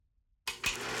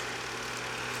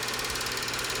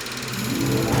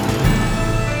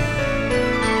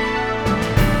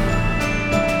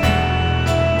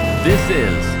This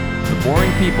is the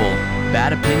Boring People,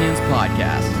 Bad Opinions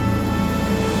podcast.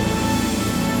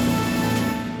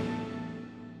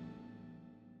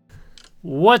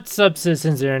 What's up,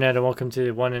 citizens of the internet, and welcome to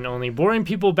the one and only Boring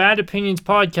People, Bad Opinions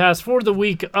podcast for the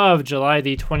week of July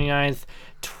the 29th,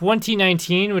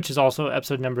 2019, which is also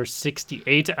episode number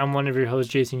 68. I'm one of your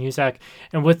hosts, Jason Husak,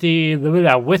 and with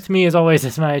me, as always,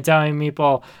 is my Italian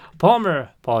meatball, Palmer.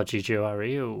 Paul Ciccio, how are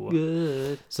you?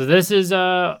 Good. So this is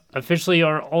officially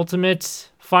our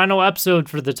ultimate final episode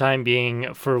for the time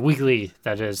being, for weekly,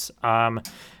 that is. I'm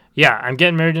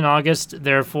getting married in August,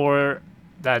 therefore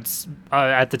that's,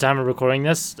 at the time of recording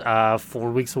this, 4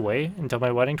 weeks away until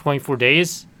my wedding, 24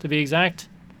 days to be exact.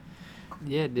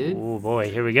 Yeah, dude. Oh boy,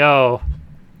 here we go.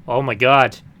 Oh my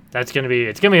god, it's gonna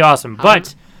be awesome.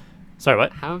 Sorry,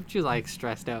 what? How have you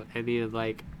stressed out? I needed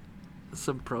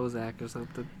some Prozac or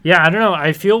something. Yeah, I don't know.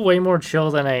 I feel way more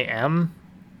chill than I am,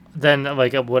 than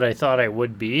what I thought I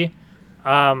would be.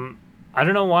 I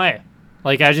don't know why.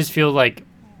 I just feel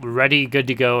ready, good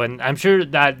to go, and I'm sure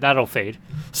that'll fade.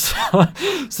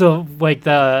 So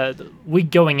the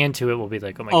week going into it will be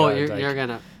oh my god, you're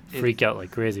gonna freak out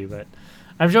like crazy, but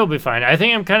I'm sure it'll be fine. I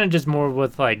think I'm kind of just more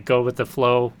with go with the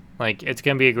flow. It's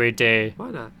gonna be a great day.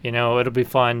 Why not? It'll be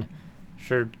fun.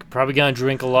 Sure, probably gonna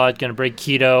drink a lot. Gonna break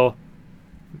keto.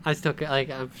 I still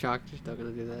I'm shocked you're still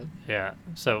gonna do that. Yeah.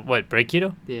 So what? Break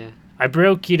keto? Yeah. I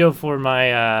broke keto for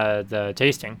my the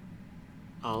tasting.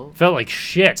 Oh. Felt like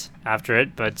shit after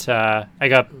it, but I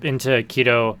got into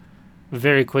keto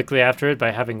very quickly after it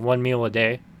by having one meal a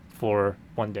day for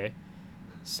one day.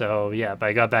 So yeah, but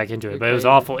I got back into it, but it was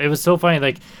awful. It was so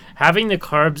funny, having the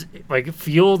carbs,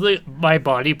 feel my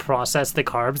body process the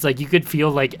carbs. You could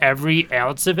feel every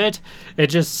ounce of it. It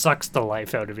just sucks the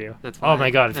life out of you. Oh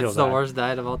my god, it feels bad. That's the worst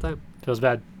diet of all time. Feels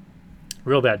bad.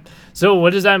 Real bad. So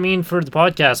what does that mean for the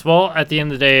podcast? Well, at the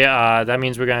end of the day, that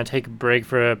means we're going to take a break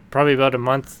for probably about a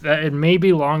month. It may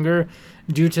be longer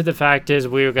due to the fact is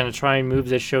we're going to try and move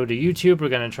this show to YouTube. We're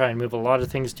going to try and move a lot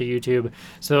of things to YouTube.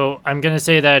 So I'm going to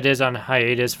say that it is on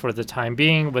hiatus for the time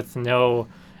being with no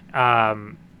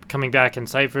coming back in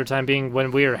sight for the time being. When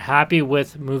we are happy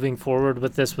with moving forward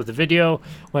with this with the video,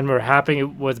 when we're happy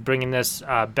with bringing this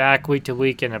back week to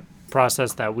week in a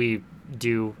process that we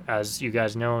do, as you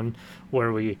guys know,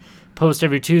 where we post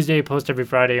every Tuesday, post every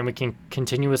Friday, and we can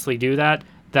continuously do that.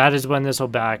 That is when this will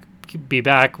be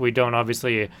back. We don't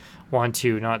obviously want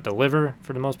to not deliver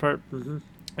for the most part. Mm-hmm.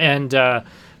 And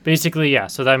basically, yeah,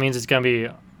 so that means it's going to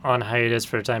be on hiatus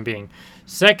for the time being.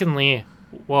 Secondly,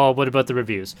 well, what about the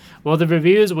reviews? Well, the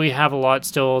reviews, we have a lot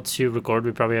still to record.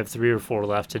 We probably have 3 or 4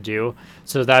 left to do.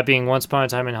 So that being Once Upon a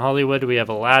Time in Hollywood, we have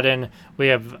Aladdin, we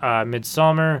have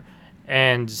Midsommar,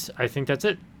 and I think that's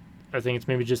it. I think it's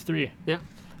maybe just 3. Yeah.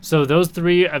 So those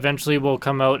 3 eventually will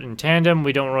come out in tandem.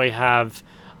 We don't really have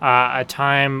a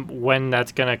time when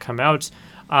that's going to come out.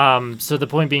 So the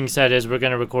point being said is we're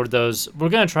going to record those. We're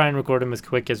going to try and record them as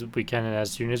quick as we can and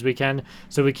as soon as we can.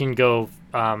 So we can go,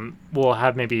 we'll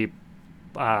have maybe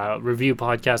review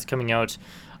podcasts coming out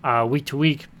week to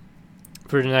week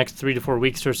for the next 3 to 4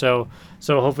 weeks or so.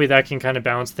 So hopefully that can kind of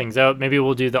balance things out. Maybe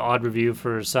we'll do the odd review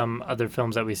for some other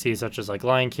films that we see, such as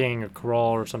Lion King or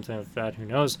Crawl or something like that. Who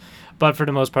knows? But for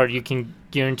the most part, you can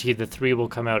guarantee the 3 will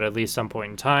come out at least some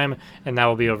point in time, and that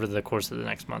will be over the course of the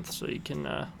next month. So you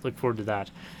can look forward to that.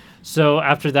 So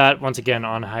after that, once again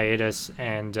on hiatus,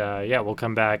 and we'll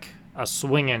come back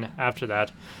swinging after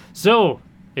that. So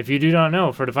if you do not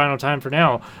know, for the final time for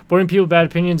now, Boring People Bad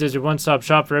Opinions is your one-stop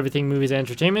shop for everything movies and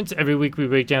entertainment. Every week we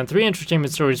break down 3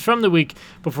 entertainment stories from the week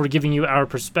before giving you our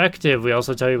perspective. We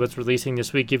also tell you what's releasing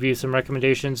this week, give you some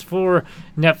recommendations for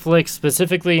Netflix,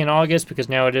 specifically in August, because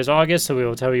now it is August, so we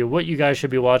will tell you what you guys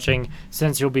should be watching,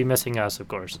 since you'll be missing us, of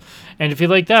course. And if you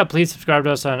like that, please subscribe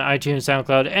to us on iTunes,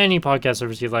 SoundCloud, any podcast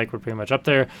service you like. We're pretty much up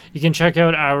there. You can check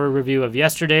out our review of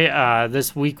yesterday.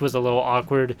 This week was a little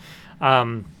awkward.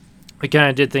 We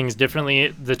kind of did things differently.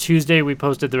 The Tuesday we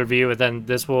posted the review, and then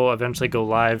this will eventually go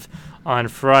live on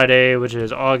Friday, which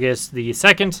is August the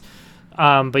 2nd.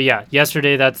 But yeah,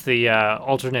 yesterday, that's the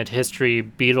alternate history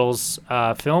Beatles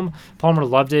film. Palmer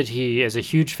loved it. He is a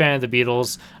huge fan of the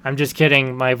Beatles. I'm just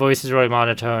kidding. My voice is really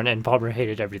monotone, and Palmer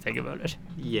hated everything about it.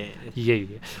 Yeah.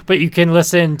 Yeah. But you can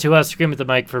listen to us scream at the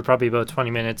mic for probably about 20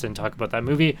 minutes and talk about that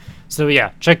movie. So yeah,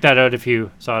 check that out if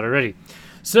you saw it already.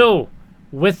 So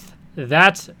with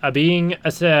that being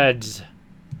said,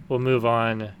 we'll move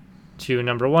on to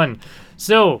number 1.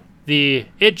 So the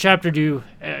It Chapter 2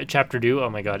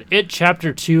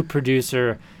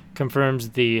 producer confirms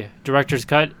the director's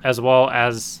cut as well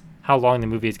as how long the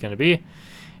movie is going to be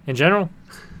in general.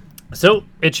 So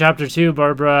It Chapter 2,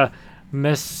 Barbara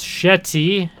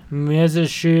Meschetti,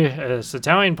 it's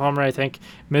Italian Palmer, I think,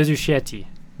 Mezzuchetti,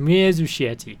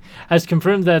 has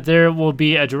confirmed that there will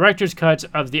be a director's cut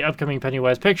of the upcoming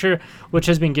Pennywise picture, which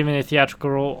has been given a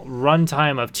theatrical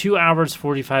runtime of 2 hours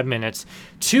 45 minutes.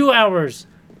 2 hours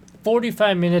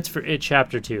 45 minutes for It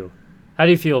Chapter 2. How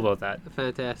do you feel about that?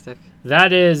 Fantastic.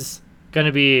 That is going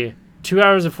to be 2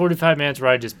 hours and 45 minutes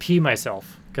where I just pee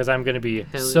myself because I'm going to be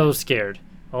so scared.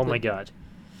 Oh my God.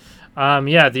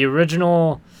 Yeah, the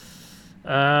original,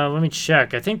 let me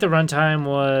check. I think the runtime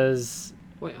was...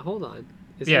 Wait, hold on.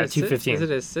 Is 2:15. Is it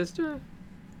his sister?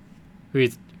 Who you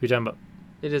talking about?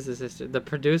 It is the sister. The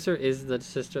producer is the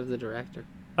sister of the director.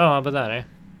 Oh, how about that, eh?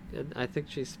 And I think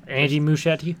she's... Andy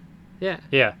Muschietti? Yeah.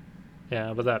 Yeah. Yeah,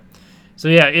 how about that? So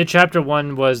yeah, It Chapter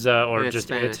 1 was, or And just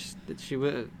Spanish. It. She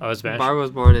was... Oh, it's Spanish? Barbara was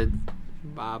born in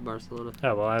Barcelona.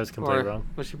 Oh, well, I was completely wrong.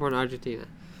 Was she born in Argentina?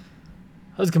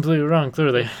 I was completely wrong,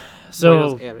 clearly.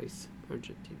 So, Buenos Aires,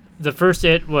 Argentina. the first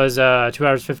It was 2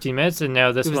 hours 15 minutes, and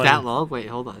now this It was one... that long? Wait,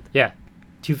 hold on. Yeah,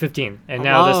 2:15, and I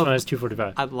now this love- one is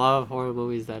 2:45. I love horror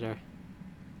movies that are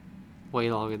way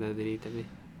longer than they need to be.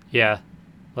 Yeah,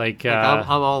 like I'm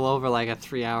all over like a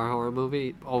 3-hour horror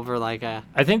movie over like a...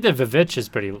 I think the Vivitch is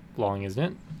pretty long, isn't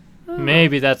it?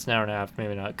 Maybe that's an hour and a half,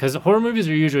 maybe not. Because horror movies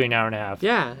are usually an hour and a half.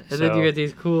 Yeah, and then you So- get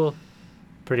these cool...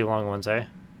 Pretty long ones, eh?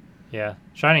 Yeah,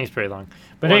 Shining is pretty long.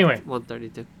 But anyway,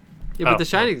 132. Yeah, Oh, but The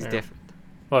Shining's yeah. different.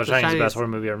 well, The Shining's the Shining best is- horror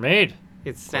movie ever made.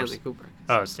 It's Stanley Kubrick.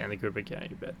 Oh, Stanley Kubrick, yeah,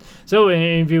 you bet. So, in an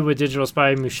interview with Digital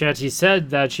Spy, Muschietti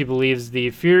said that she believes the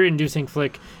fear-inducing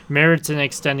flick merits an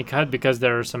extended cut because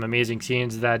there are some amazing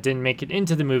scenes that didn't make it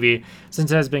into the movie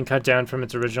since it has been cut down from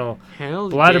its original Hell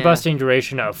bladder-busting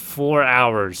duration of 4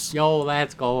 hours. Yo,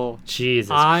 let's go. Jesus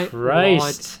I Christ.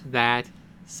 want that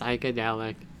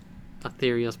psychedelic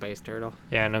ethereal space turtle.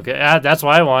 Yeah, no, okay. That's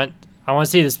what I want. I want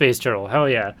to see the space turtle. Hell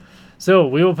yeah. So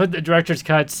we will put the director's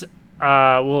cuts.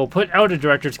 We'll put out a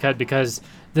director's cut because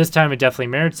this time it definitely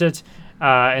merits it.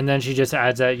 And then she just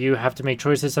adds that you have to make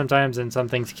choices sometimes, and some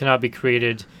things cannot be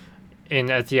created in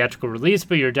a theatrical release,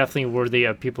 but you're definitely worthy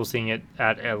of people seeing it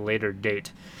at a later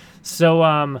date. So,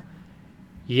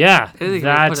 yeah, Anything you put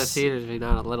a that's... theater to be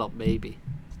not a little baby.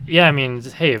 Yeah, I mean,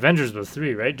 hey, Avengers was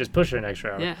 3, right? Just push it an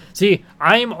extra hour. Yeah. See,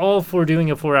 I'm all for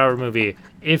doing a 4-hour movie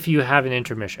if you have an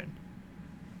intermission.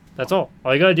 That's all.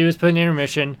 All you gotta do is put an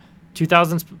intermission.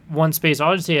 2001 Space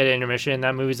Odyssey had an intermission, and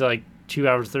that movie's like 2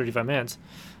 hours 35 minutes,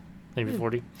 maybe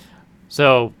 40.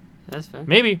 So That's fair.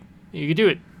 maybe you could do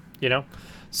it, you know.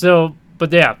 So,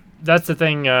 but yeah, that's the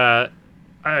thing. I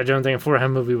don't think a 4-hour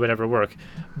movie would ever work.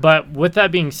 But with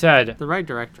that being said, The right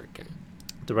director can.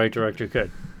 the right director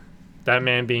could. That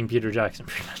man being Peter Jackson,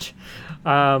 pretty much.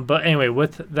 But anyway,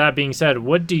 with that being said,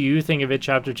 what do you think of It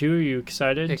Chapter 2? Are you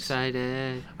excited?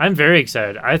 Excited. I'm very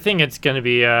excited. I think it's gonna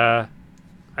be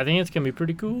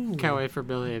pretty cool. Can't wait for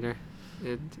Bill Hader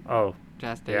and Oh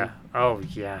Chastain. yeah. Oh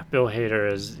yeah. Bill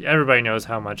Hader is. Everybody knows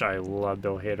how much I love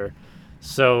Bill Hader.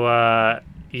 So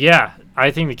yeah, I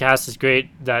think the cast is great.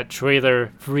 That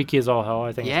trailer, freaky as all hell.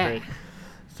 I think Yeah. it's great.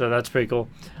 So that's pretty cool.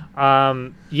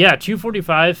 Yeah,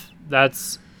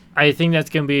 2:45. I think that's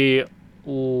gonna be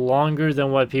longer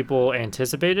than what people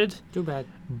anticipated, Too bad.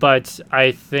 but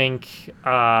I think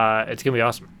it's gonna be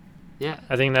awesome. Yeah.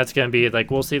 I think that's gonna be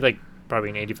like, we'll see, like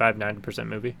probably an 85-90%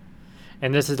 movie,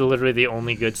 and this is literally the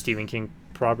only good Stephen King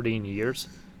property in years.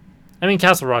 I mean,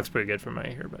 Castle Rock's pretty good from what I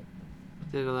hear, but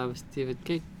Didn't know that was Stephen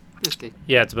King. Okay.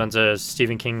 yeah, it's a bunch of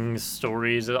Stephen King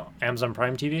stories on Amazon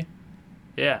Prime TV.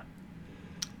 Yeah,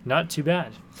 not too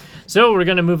bad. So we're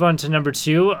going to move on to number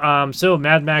 2. So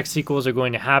Mad Max sequels are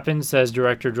going to happen, says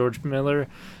director George Miller.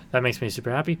 That makes me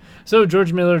super happy. So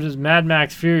George Miller's Mad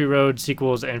Max Fury Road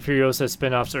sequels and Furiosa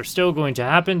spin-offs are still going to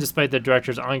happen despite the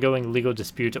director's ongoing legal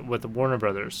dispute with Warner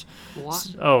Brothers. What?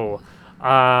 So,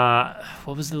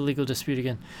 what was the legal dispute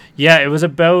again? Yeah, it was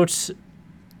about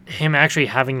him actually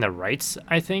having the rights,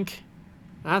 I think.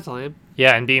 That's lame.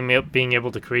 Yeah, and being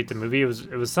able to create the movie. It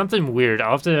was something weird.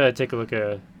 I'll have to take a look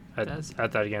at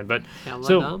that again. But Hella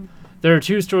so dumb. there are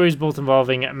 2 stories, both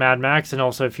involving Mad Max and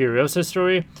also a Furiosa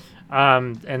story.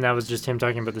 And that was just him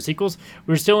talking about the sequels.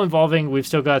 We've still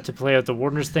got to play out the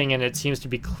Warner's thing, and it seems to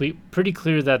be pretty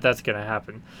clear that that's going to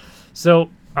happen. So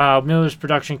Miller's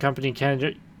production company,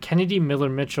 Kennedy Miller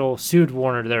Mitchell, sued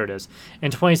Warner. There it is.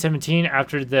 In 2017,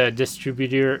 after the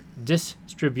distributor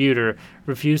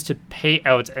refused to pay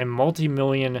out a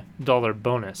multi-million-dollar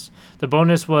bonus. The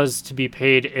bonus was to be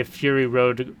paid if Fury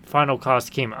Road final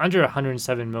cost came under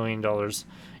 $107 million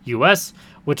US,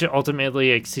 which ultimately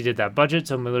exceeded that budget.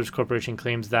 So Miller's corporation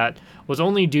claims that was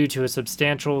only due to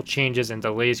substantial changes and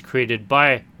delays created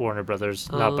by Warner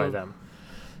Brothers, not by them.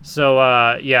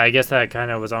 So yeah, I guess that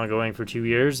kind of was ongoing for 2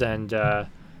 years, and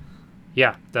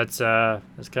yeah, that's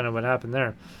kind of what happened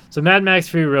there. So Mad Max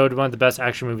Fury Road, one of the best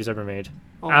action movies ever made.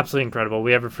 Oh. Absolutely incredible.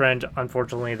 We have a friend,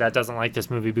 unfortunately, that doesn't like this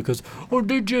movie because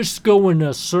they just go in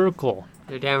a circle.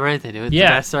 You're damn right they do. It's Yeah.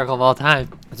 the best circle of all time.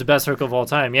 It's the best circle of all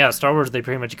time. Yeah, Star Wars, they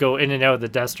pretty much go in and out of the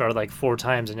Death Star like 4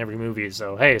 times in every movie.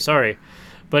 So, hey, sorry.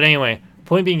 But anyway,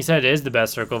 point being said, it is the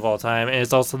best circle of all time, and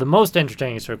it's also the most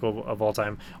entertaining circle of all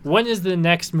time. When is the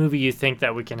next movie you think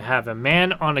that we can have a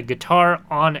man on a guitar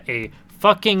on a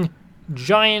fucking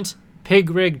giant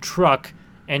pig rig truck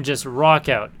and just rock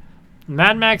out?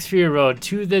 Mad Max Fury Road,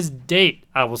 to this date,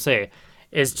 I will say,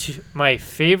 is my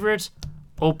favorite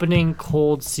opening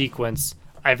cold sequence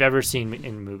I've ever seen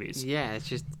in movies. Yeah, it's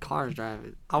just cars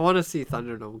driving. I want to see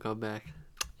Thunderdome come back.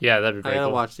 Yeah, that'd be I pretty gotta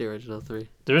cool. watch the original 3.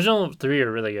 The original 3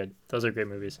 are really good. Those are great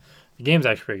movies. The game's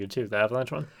actually pretty good too. The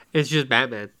Avalanche one. It's just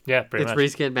Batman. Yeah, pretty It's much.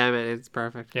 reskin Batman. It's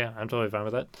perfect. Yeah, I'm totally fine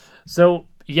with that. So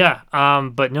yeah,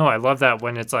 but no, I love that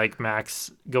when it's like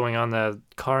Max going on the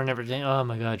car and everything. Oh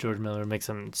my God, George Miller makes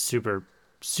them super,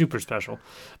 super special.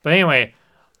 But anyway,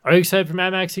 are you excited for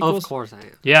Mad Max sequels? Of course I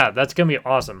am. Yeah, that's gonna be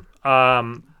awesome.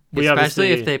 We Especially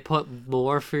obviously- if they put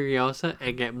more Furiosa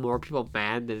and get more people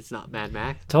mad that it's not Mad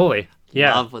Max. totally.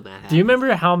 Yeah. Love when that happens. Do you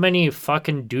remember how many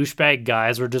fucking douchebag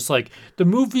guys were just like, the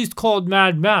movie's called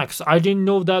Mad Max. I didn't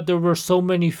know that there were so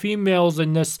many females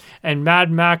in this, and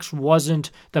Mad Max wasn't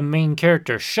the main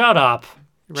character. Shut up.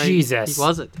 Right? Jesus. He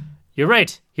wasn't. You're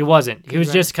right. He wasn't. He was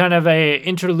Right. just kind of a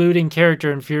interluding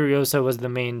character, and Furiosa was the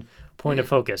main point of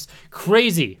focus.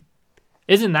 Crazy.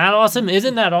 Isn't that awesome?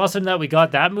 Isn't that awesome that we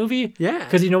got that movie? Yeah.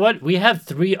 Because you know what? We have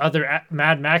 3 other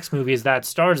Mad Max movies that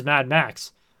stars Mad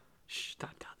Max. Shh,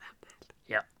 don't tell them that.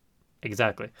 Yeah,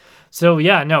 exactly. So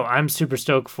yeah, no, I'm super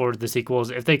stoked for the sequels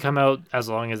if they come out as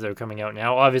long as they're coming out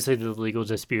now. Obviously, the legal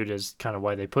dispute is kind of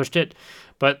why they pushed it,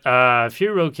 but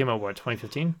Fury Road came out what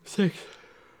 2015,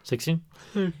 16.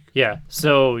 Yeah.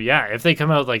 So yeah, if they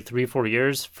come out like 3-4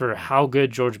 years for how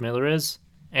good George Miller is,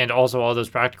 and also all those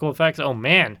practical effects, oh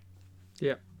man,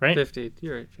 Yeah. right? 15.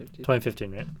 You're right, 15.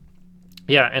 2015, right?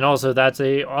 Yeah, and also that's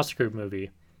a Oscar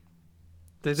movie.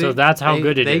 They- So that's how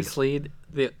good it they is. They cleaned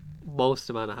the most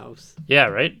amount of house. Yeah,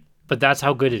 right. But that's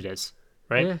how good it is,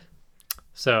 right? Yeah.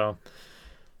 So,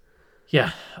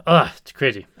 yeah, it's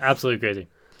crazy, absolutely crazy.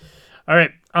 All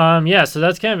right, yeah, so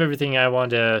that's kind of everything I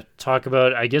wanted to talk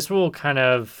about. I guess we'll kind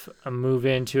of move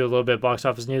into a little bit of box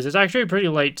office news. It's actually a pretty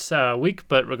light week,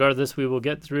 but regardless, we will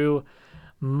get through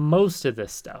most of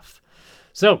this stuff.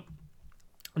 So,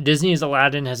 Disney's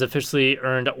Aladdin has officially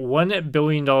earned $1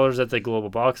 billion at the global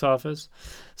box office.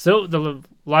 So the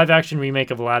live-action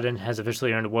remake of Aladdin has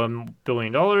officially earned $1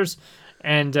 billion.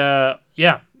 And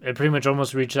yeah, it pretty much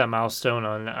almost reached that milestone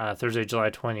on Thursday, July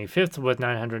 25th with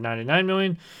 $999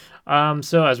 million.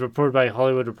 So as reported by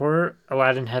Hollywood Reporter,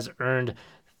 Aladdin has earned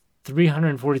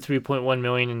 $343.1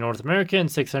 million in North America and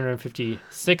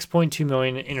 $656.2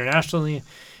 million internationally.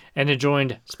 And it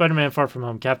joined Spider-Man Far From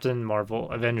Home, Captain Marvel,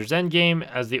 Avengers Endgame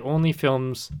as the only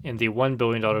films in the $1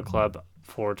 billion club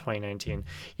for 2019.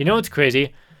 You know what's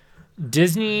crazy?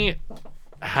 Disney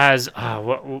has,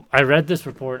 I read this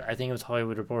report, I think it was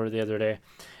Hollywood Reporter the other day.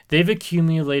 They've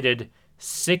accumulated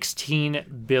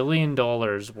 $16 billion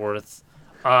worth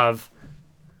of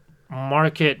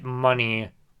market money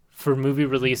for movie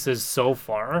releases so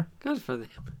far, Good for them.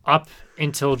 up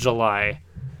until July.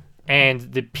 And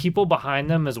the people behind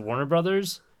them is Warner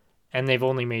Brothers, and they've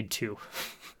only made 2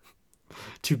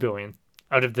 billion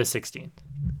out of the 16.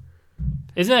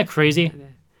 Isn't that crazy?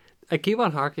 I keep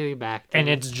on harkening back to And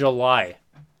it's July.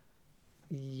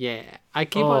 Yeah. I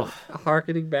keep on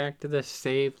harkening back to the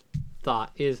same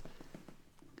thought is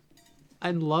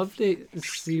I'd love to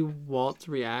see Walt's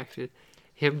reaction.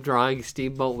 Him drawing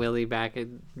Steamboat Willie back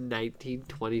in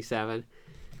 1927.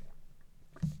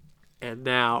 And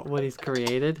now what he's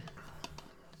created.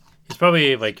 He's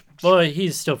probably like, well,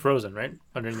 he's still frozen, right?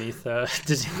 Underneath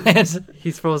Disneyland.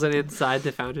 He's frozen inside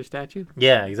the founder statue.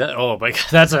 Yeah, exactly. Oh my God,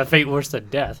 that's a fate worse than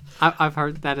death. I've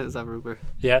heard that is a rumor.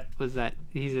 Yeah. Was that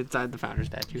he's inside the founder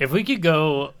statue. If we could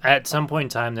go at some point in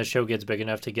time, the show gets big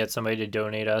enough to get somebody to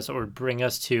donate us or bring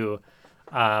us to,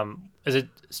 is it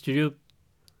Studio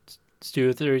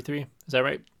 33? Is that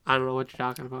right? I don't know what you're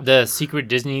talking about. The secret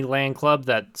Disneyland club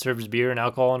that serves beer and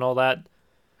alcohol and all that.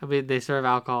 I mean, they serve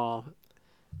alcohol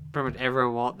pretty much everywhere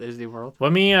in Walt Disney World.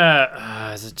 Let me,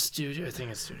 is it Studio? I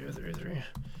think it's Studio 33. I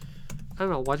don't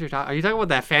know what you're talking. Are you talking about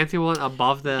that fancy one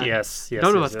above the? Yes, yes. I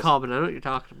don't know yes, what it's yes. called, but I know what you're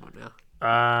talking about now.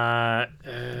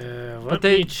 Let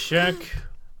they- me check.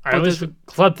 I but was there's-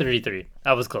 Club 33.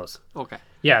 That was close. Okay.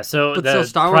 Yeah, so But the still,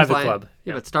 Star Wars private Land. club.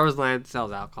 Yeah, but Star Wars Land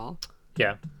sells alcohol.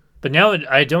 Yeah. But now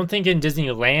I don't think in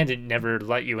Disneyland it never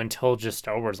let you until just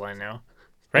Star Wars Land now.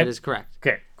 Right? That is correct.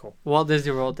 Okay, cool. Walt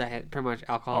Disney World, that had pretty much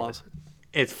alcohol.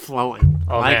 It's flowing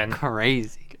like man.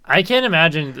 crazy. I can't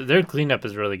imagine their cleanup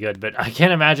is really good, but I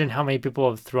can't imagine how many people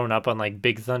have thrown up on like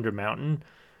Big Thunder Mountain,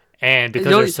 and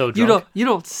because they're so drunk. You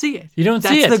don't see it. You don't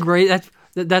see That's it. the great.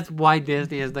 That's why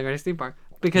Disney is the greatest theme park.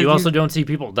 Because You also don't see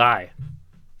people die,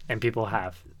 and people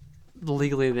have.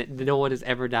 legally no one has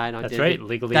ever died on That's Disney. right,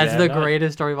 legally That's they the have not.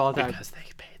 greatest story of all time. Because they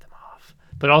pay them off.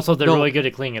 But also they're No. really good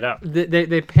at cleaning it up.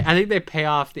 They pay, I think they pay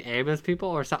off the ambulance people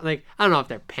or something. Like, I don't know if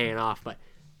they're paying off, but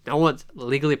no one's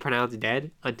legally pronounced dead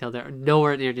until they're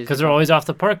nowhere near Disney. Because they're always off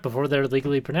the park before they're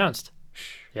legally pronounced.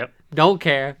 Yep. Don't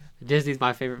care. Disney's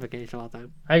my favorite vacation of all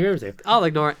time. I agree with you. I'll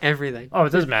ignore everything. Oh,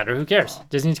 it doesn't matter. Who cares?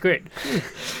 Disney's great.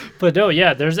 But no,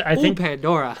 yeah, I think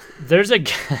Pandora. there's a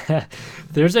guy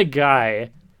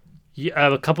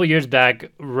a couple years back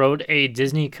wrote a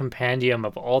Disney compendium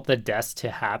of all the deaths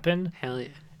to happen. Hell yeah.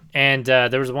 And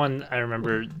there was one I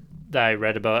remember that I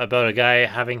read about a guy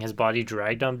having his body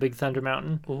dragged on Big Thunder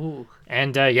Mountain. Ooh.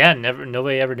 And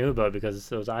nobody ever knew about it because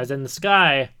those eyes in the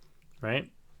sky, right?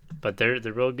 But they're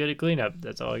real good at cleanup.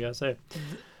 That's all I gotta say.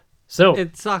 So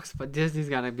It sucks, but Disney's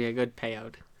gotta be a good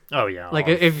payout. oh yeah, Like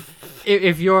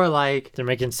if you're like they're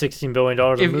making $16 billion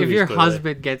on if movies. your clearly.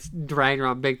 husband gets dragged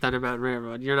around Big Thunder Mountain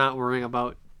Railroad, you're not worrying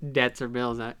about debts or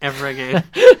bills ever again.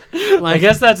 I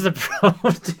guess that's the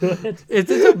problem to it. It's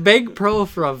a big pro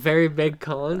for a very big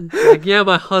con. Like, yeah,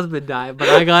 my husband died, but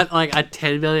I got like a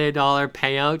 $10 million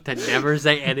payout to never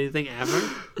say anything ever.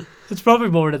 It's probably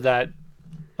more than that.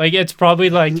 Like it's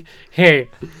probably like, hey,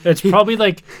 it's probably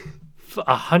like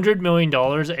 $100 million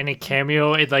and a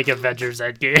cameo in like Avengers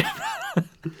Endgame.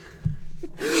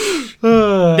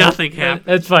 Nothing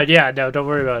happened. It's fine. Yeah, no, don't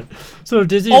worry about it. So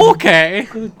Okay.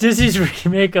 Disney's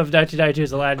remake of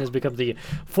 1992's Aladdin has become the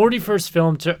 41st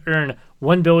film to earn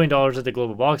 $1 billion at the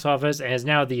global box office and is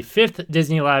now the 5th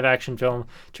Disney live-action film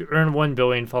to earn $1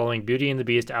 billion following Beauty and the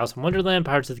Beast, Alice in Wonderland,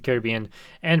 Pirates of the Caribbean,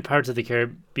 and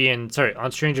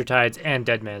on Stranger Tides and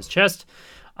Dead Man's Chest.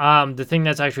 The thing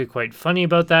that's actually quite funny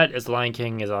about that is Lion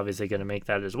King is obviously going to make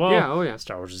that as well. Yeah, oh yeah.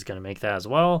 Star Wars is going to make that as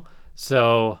well.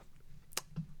 So,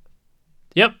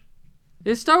 yep.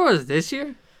 Is Star Wars this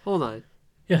year? Hold on.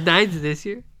 Yeah. 9's this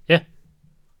year? Yeah.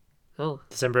 Oh.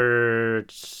 December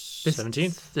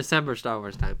 17th? December Star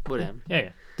Wars time. Whatever. Yeah.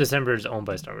 December is owned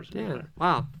by Star Wars. Yeah.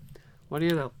 Wow. What do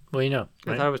you know? Well, you know.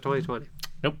 I Right? thought it was 2020.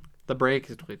 Nope. The break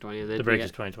is 2020. And then The break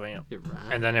is 2020. Yeah. You're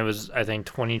right. And then it was, I think,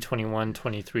 2021,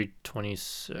 23,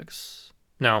 26.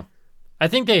 No. I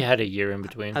think they had a year in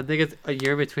between. I think it's a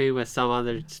year between with some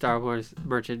other Star Wars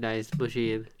merchandise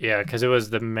machine. Yeah, because it was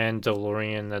the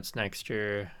Mandalorian that's next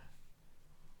year.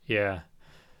 Yeah.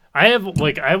 I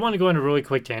want to go on a really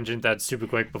quick tangent that's super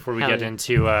quick before we Hell get yeah.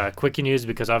 into quick news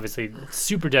because obviously it's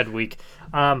super dead week.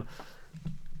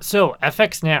 So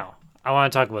FX Now, I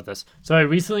want to talk about this. So I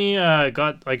recently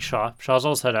got like Shaw's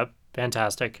all set up,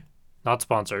 fantastic, not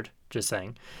sponsored, just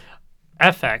saying.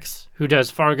 FX, who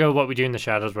does Fargo, What We Do in the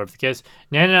Shadows, whatever the case.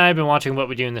 Nan and I have been watching What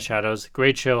We Do in the Shadows.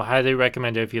 Great show, highly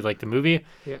recommend it if you like the movie.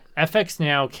 Yeah. FX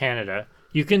Now Canada,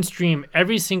 you can stream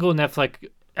every single Netflix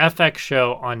FX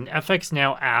show on FX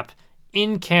Now app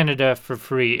in Canada for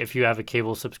free if you have a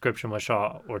cable subscription with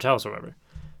Shaw or Telus or whatever.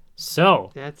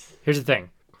 So That's here's the thing.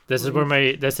 This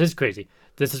is crazy.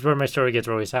 This is where my story gets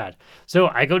really sad. So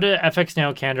I go to FX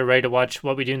Now Canada, right, to watch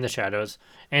What We Do in the Shadows,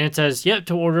 and it says, yep,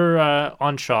 to order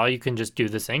on Shaw, you can just do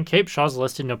this thing. Cape Shaw's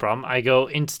listed, no problem. I go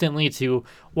instantly to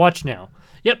Watch Now.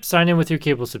 Yep, sign in with your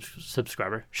cable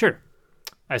subscriber. Sure.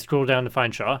 I scroll down to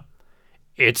find Shaw.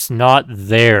 It's not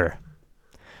there.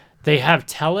 They have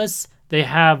Telus, they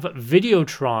have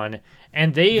Videotron,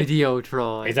 and they...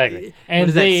 Videotron. Exactly. And And what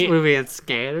is they... that movie in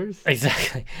scanners?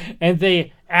 Exactly. And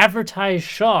they advertise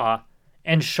Shaw,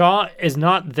 and Shaw is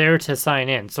not there to sign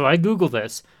in. So I Google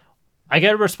this. I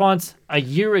get a response a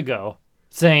year ago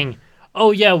saying,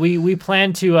 oh, yeah, we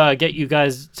plan to get you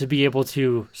guys to be able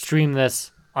to stream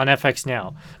this on FX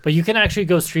Now. But you can actually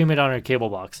go stream it on our cable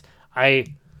box.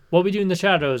 What We Do in the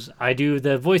Shadows, I do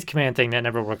the voice command thing that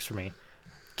never works for me.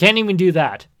 Can't even do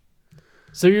that.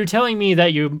 So you're telling me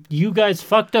that you guys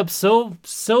fucked up so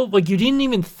like you didn't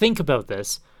even think about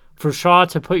this for Shaw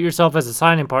to put yourself as a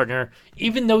sign-in partner,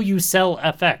 even though you sell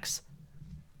FX.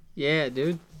 Yeah,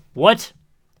 dude. What?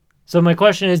 So my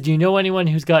question is, do you know anyone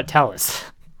who's got Telus?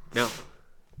 No.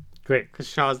 Great. Because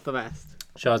Shaw's the best.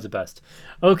 Shaw's the best.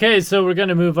 Okay, so we're going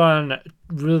to move on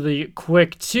really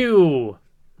quick to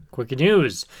quick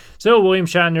news. So William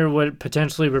Shatner would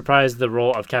potentially reprise the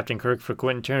role of Captain Kirk for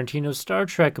Quentin Tarantino's Star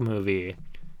Trek movie.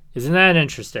 Isn't that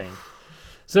interesting?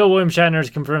 So William Shatner has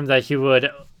confirmed that he would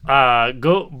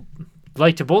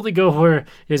to boldly go where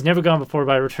he has never gone before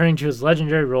by returning to his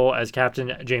legendary role as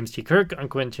Captain James T. Kirk on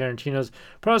Quentin Tarantino's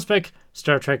prospect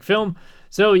Star Trek film.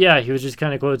 So yeah, he was just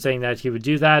kind of quote saying that he would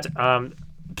do that.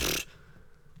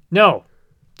 No,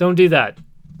 don't do that.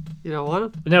 You don't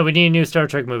want him? No, we need a new Star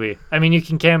Trek movie. I mean, you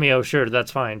can cameo, sure,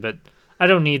 that's fine, but I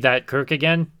don't need that Kirk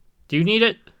again. Do you need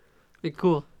it? Be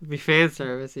cool. Be fan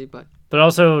servicey, but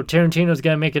also, Tarantino's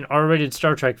gonna make an R-rated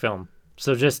Star Trek film,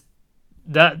 so just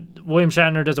that William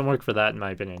Shatner doesn't work for that, in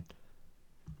my opinion.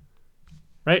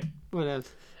 Right? whatever.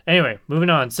 Anyway, moving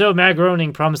on. So, Matt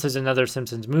Groening promises another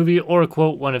Simpsons movie, or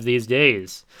quote, one of these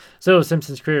days. So,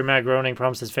 Simpsons creator Matt Groening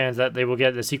promises fans that they will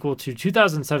get the sequel to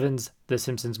 2007's The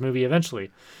Simpsons movie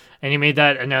eventually. And he made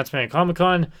that announcement at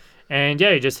Comic-Con, and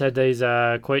yeah, he just said that he's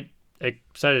quite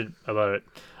excited about it.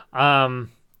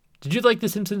 Did you like The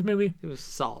Simpsons movie? It was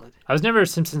solid. I was never a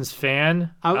Simpsons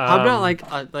fan. I'm not like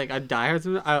a diehard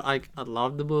Simpsons. I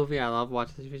love the movie. I love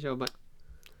watching the TV show, but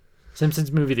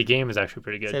Simpsons movie, the game, is actually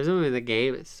pretty good. Simpsons movie, the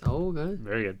game is so good.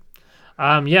 Very good.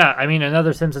 Yeah, I mean,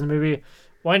 another Simpsons movie.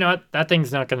 Why not? That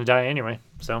thing's not going to die anyway,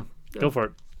 so go for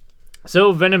it.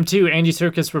 So, Venom 2, Andy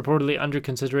Serkis reportedly under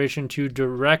consideration to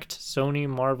direct Sony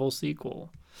Marvel sequel.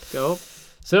 Go.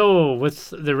 So, with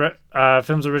the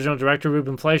film's original director,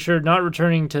 Ruben Fleischer, not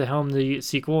returning to helm the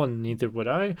sequel, and neither would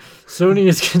I, Sony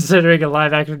is considering a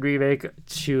live-action remake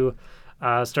to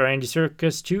star Andy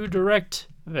Serkis to direct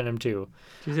Venom 2.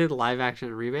 Did you say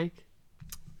live-action remake?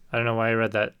 I don't know why I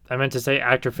read that. I meant to say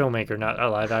actor-filmmaker, not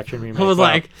a live-action remake. I was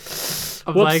Wow.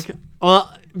 like,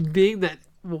 well, being that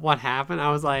what happened, I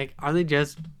was like, are they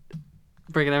just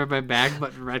bringing everybody back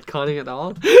but retconning it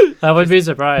all? I wouldn't be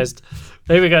surprised.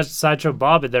 Maybe we got Sideshow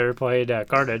Bob in there playing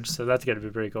Carnage, so that's going to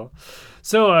be pretty cool.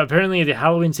 So apparently the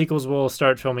Halloween sequels will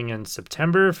start filming in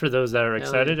September for those that are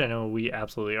excited. I know we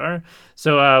absolutely are.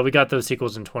 So we got those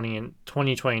sequels in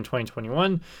 2020 and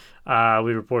 2021.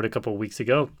 We reported a couple of weeks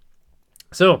ago.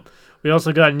 So we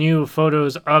also got new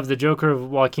photos of the Joker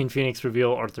of Joaquin Phoenix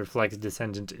reveal Arthur Fleck's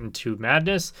descendant into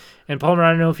madness. And Palmer,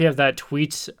 I don't know if you have that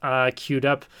tweet queued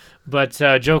up, but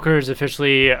Joker is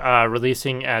officially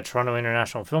releasing at Toronto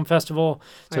International Film Festival.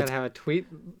 So I gotta have a tweet.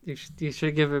 You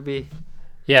should give it me.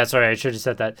 Yeah, sorry, I should have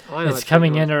said that. It's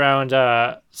coming in around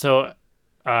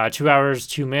 2 hours,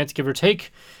 2 minutes, give or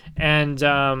take. And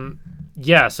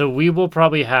yeah, so we will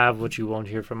probably have, which you won't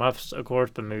hear from us, of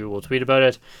course, but maybe we'll tweet about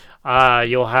it.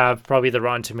 You'll have probably the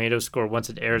Rotten Tomatoes score once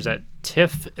it airs at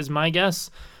TIFF, is my guess.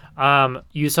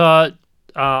 You saw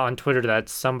on Twitter that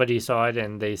somebody saw it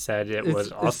and they said it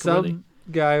was Oscar-worthy. Some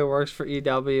guy who works for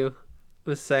EW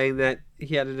was saying that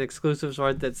he had an exclusive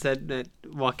source that said that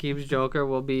Joaquin's Joker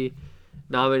will be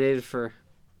nominated for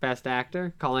Best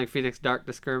Actor, calling Phoenix dark,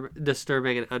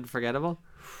 disturbing, and unforgettable.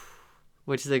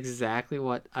 Which is exactly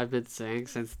what I've been saying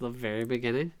since the very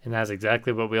beginning. And that's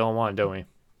exactly what we all want, don't we?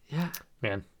 Yeah.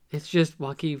 Man. It's just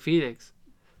Joaquin Phoenix,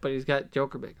 but he's got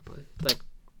Joker makeup on. Like,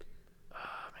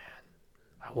 oh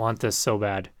man, I want this so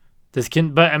bad.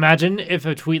 But imagine if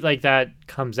a tweet like that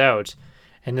comes out,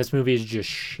 and this movie is just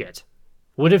shit.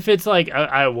 What if it's like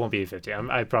I won't be 50?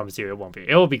 I promise you, it won't be.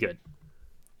 It will be good.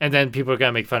 And then people are going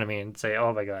to make fun of me and say,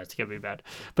 oh my God, it's going to be bad.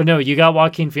 But no, you got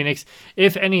Joaquin Phoenix.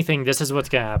 If anything, this is what's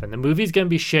going to happen. The movie's going to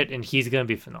be shit and he's going to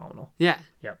be phenomenal. Yeah.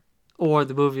 Yeah. Or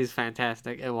the movie is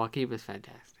fantastic and Joaquin is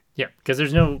fantastic. Yeah, because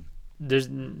there's no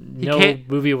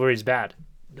movie where he's bad.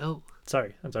 No.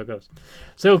 Sorry, that's how it goes.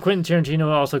 So Quentin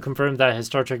Tarantino also confirmed that his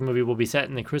Star Trek movie will be set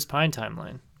in the Chris Pine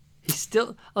timeline. He's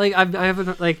still, like, I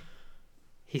haven't, like,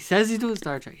 he says he's doing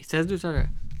Star Trek.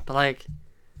 But, like,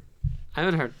 I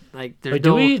haven't heard, like, there's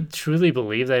do we truly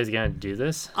believe that he's going to do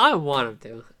this? I want him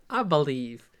to. I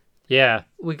believe. Yeah.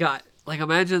 We got, like,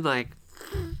 imagine, like,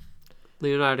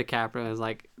 Leonardo DiCaprio as,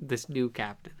 like, this new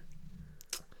captain.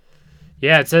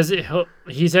 Yeah, it says,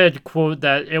 he said, quote,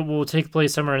 that it will take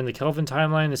place somewhere in the Kelvin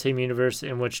timeline, the same universe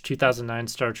in which 2009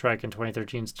 Star Trek and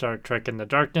 2013 Star Trek in the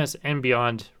Darkness and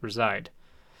Beyond reside.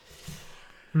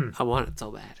 I want it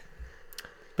so bad.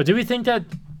 But do we think that,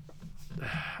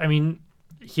 I mean,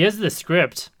 he has the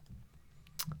script.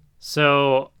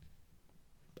 So,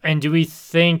 and do we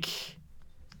think,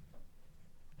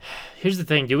 here's the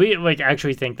thing, do we like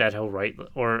actually think that he'll write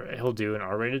or he'll do an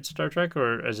R-rated Star Trek,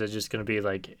 or is it just going to be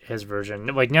like his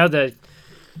version? Like now that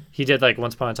he did like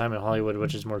Once Upon a Time in Hollywood,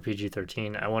 which is more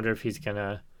PG-13, I wonder if he's going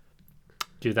to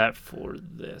do that for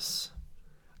this.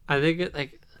 I think it,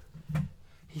 like,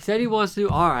 he said he wants to do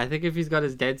R. I think if he's got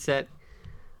his dead set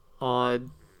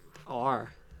on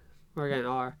R, we're getting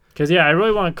R. Because, yeah, I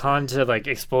really want Khan to, like,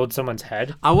 explode someone's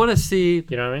head. I want to see...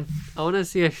 You know what I mean? I want to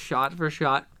see a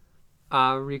shot-for-shot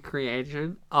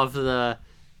recreation of the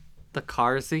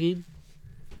car scene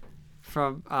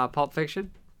from Pulp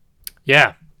Fiction,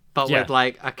 Yeah. but Yeah. with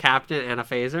like a captain and a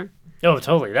phaser. Oh,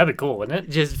 totally. That'd be cool, wouldn't it?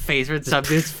 Just phasered some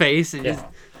dude's face and just.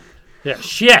 Yeah.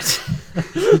 Shit.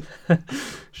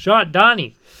 Shot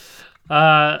Donnie.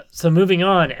 So moving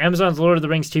on, Amazon's Lord of the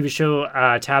Rings TV show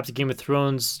taps Game of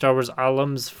Thrones Star Wars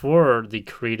alums for the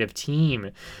creative team.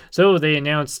 So they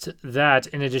announced that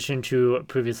in addition to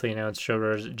previously announced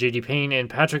showrunners J.D. Payne and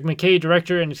Patrick McKay,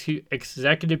 director and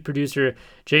executive producer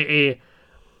J.A.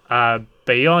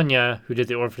 Bayona, who did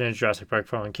The Orphanage, Jurassic Park,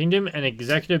 Fallen Kingdom, and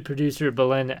executive producer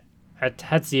Belen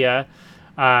Atetzia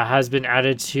has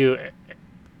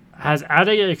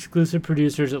added exclusive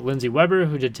producers Lindsay Weber,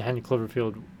 who did 10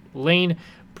 Cloverfield Lane,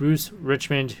 Bruce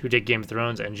Richmond, who did Game of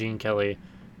Thrones, and Gene Kelly,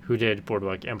 who did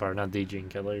Boardwalk Empire. Not the Gene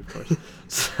Kelly, of course.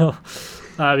 So,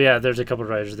 yeah, there's a couple of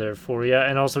writers there for you.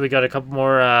 And also we got a couple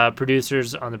more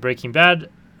producers on the Breaking Bad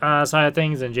side of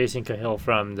things, and Jason Cahill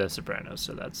from The Sopranos.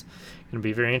 So that's going to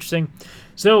be very interesting.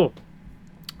 So,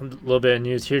 a little bit of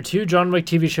news here, too. John Wick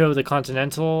TV show The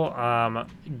Continental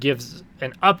gives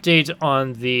an update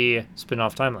on the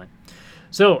spin-off timeline.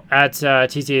 So, at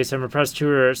TCA Summer Press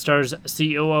Tour, Starz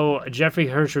COO Jeffrey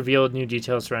Hirsch revealed new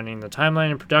details surrounding the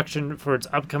timeline and production for its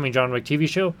upcoming John Wick TV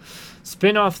show.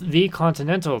 Spin-off The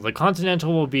Continental. The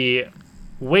Continental will be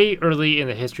way early in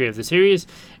the history of the series.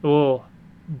 It will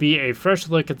be a fresh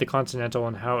look at the Continental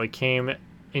and how it came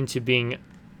into being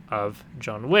of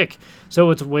John Wick. So,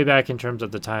 it's way back in terms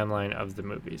of the timeline of the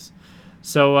movies.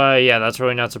 So, yeah, that's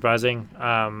really not surprising.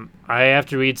 I have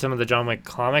to read some of the John Wick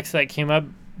comics that came up,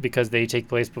 because they take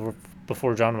place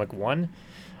before John Wick 1.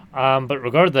 But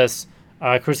regardless,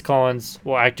 Chris Collins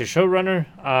will act as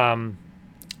showrunner,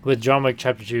 with John Wick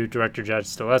Chapter 2 director Jad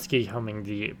Stileski helming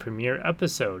the premiere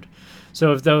episode.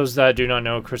 So if those that do not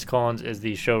know, Chris Collins is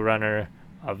the showrunner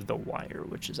of The Wire,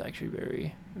 which is actually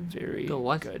very, very The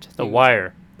what? good. The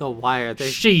Wire. The Wire.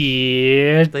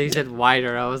 Shit. They said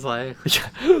wider. I was like,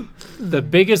 The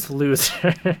Biggest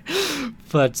Loser.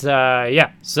 But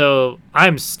yeah, so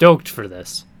I'm stoked for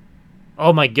this.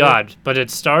 Oh my god, but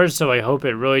it stars, so I hope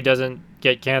it really doesn't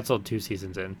get canceled 2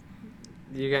 seasons in,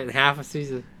 you're getting half a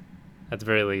season. at the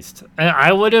very least. And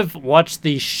I would have watched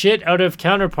the shit out of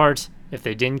Counterpart if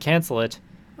they didn't cancel it.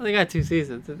 Well, they got 2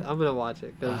 seasons. I'm gonna watch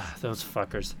it. 'Cause Those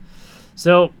fuckers.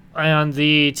 So, on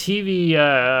the TV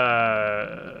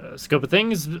scope of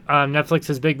things,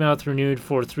 Netflix's Big Mouth renewed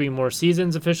for 3 more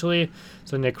seasons officially.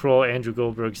 So Nick Kroll, Andrew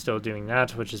Goldberg still doing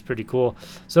that, which is pretty cool.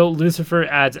 So Lucifer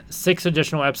adds 6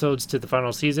 additional episodes to the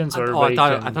final season. So I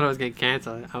thought it was getting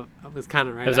canceled. I was kind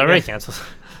of right. It was already canceled.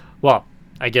 Well,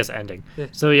 I guess ending. Yeah.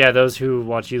 So yeah, those who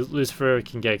watch Lucifer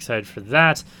can get excited for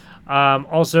that.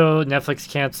 Also, Netflix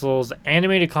cancels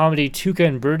animated comedy Tuca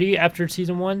and Birdie after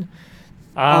season 1.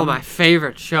 Oh, my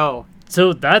favorite show. So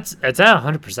it's at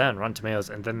 100% Rotten Tomatoes,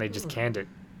 and then they just canned it.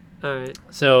 All right.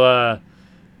 So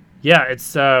yeah,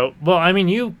 it's well, I mean,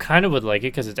 you kind of would like it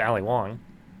because it's Ali Wong,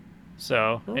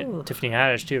 so and Tiffany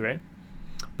Haddish too, right?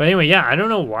 But anyway, yeah, I don't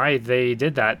know why they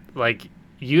did that. Like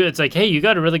it's like, hey, you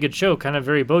got a really good show, kind of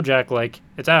very BoJack like.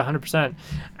 It's at 100%.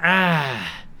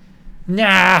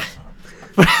 Nah.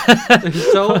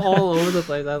 It's so all over the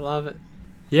place. I love it.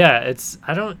 Yeah,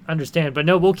 I don't understand, but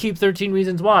no, we'll keep 13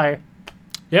 Reasons Why.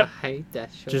 Yep. I hate that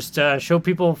show. Just show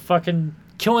people fucking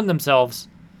killing themselves.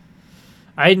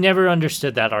 I never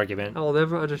understood that argument. I will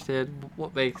never understand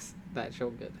what makes that show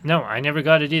good. No, I never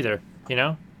got it either. You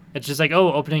know, it's just like,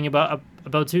 oh, opening about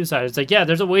suicide. It's like, yeah,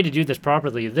 there's a way to do this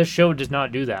properly. This show does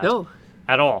not do that. No.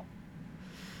 At all.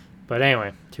 But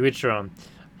anyway, to each their own.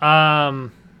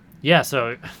 Yeah.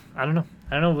 So I don't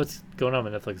know what's going on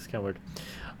with Netflix. It's kind of weird.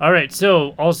 All right,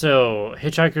 so also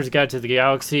Hitchhiker's Guide to the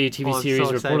Galaxy TV series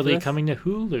so excited for reportedly this. coming to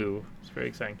Hulu. It's very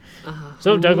exciting.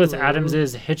 So Douglas Adams'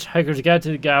 Hitchhiker's Guide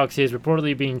to the Galaxy is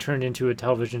reportedly being turned into a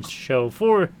television show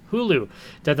for Hulu.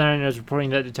 Deadline is reporting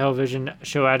that the television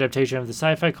show adaptation of the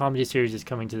sci-fi comedy series is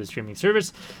coming to the streaming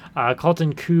service.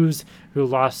 Carlton Cuse, who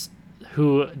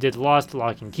did Lost,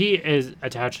 Lock and Key, is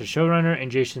attached as showrunner, and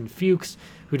Jason Fuchs,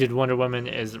 who did Wonder Woman,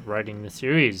 is writing the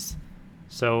series.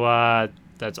 So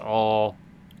that's all.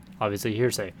 Obviously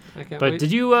hearsay. But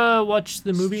did you watch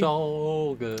the movie?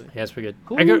 So good. Yeah, it's pretty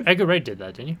Who? good. Edgar Wright did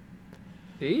that, didn't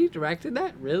He directed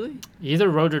that? Really? he? Either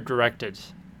wrote or directed.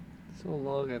 So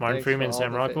long. Martin Freeman,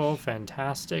 Sam Rockwell,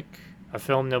 fantastic. A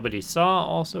film nobody saw,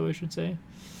 also, I should say.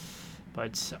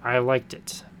 But I liked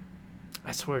it.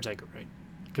 I swear it's Edgar Wright.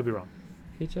 Could be wrong.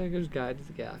 Hitchhiker's Guide to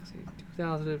the Galaxy,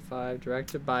 2005,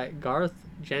 directed by Garth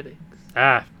Jennings.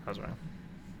 I was wrong.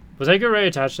 Was Edgar Wright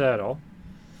attached to that at all?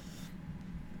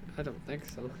 I don't think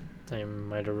so. They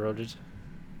might have wrote it.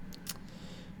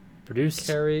 Produced.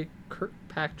 Carrie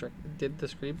Kirkpatrick did the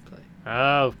screenplay.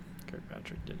 Oh,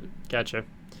 Kirkpatrick did it. Gotcha.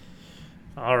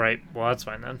 All right. Well, that's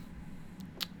fine then.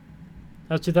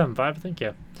 That was 2005, I think. Yeah.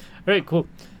 All right. Cool.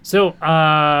 So,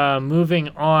 moving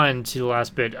on to the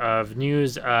last bit of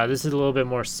news. This is a little bit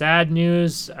more sad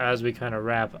news as we kind of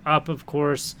wrap up, of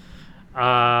course.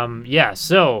 Yeah.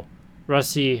 So,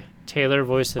 Rusty Taylor,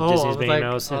 voice of Disney's Mickey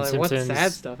Mouse and Simpsons. What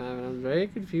sad stuff happened? I'm very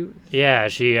confused. Yeah,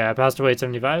 she passed away at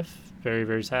 75. Very,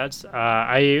 very sad.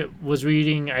 I was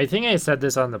reading, I think I said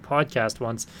this on the podcast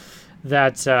once,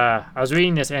 that I was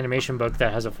reading this animation book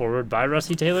that has a foreword by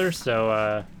Rusty Taylor.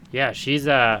 So, yeah, she's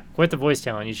quite the voice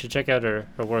talent. You should check out her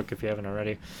work if you haven't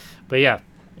already. But yeah,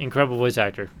 incredible voice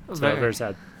actor. So very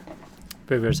sad.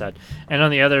 Very, very sad. And on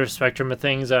the other spectrum of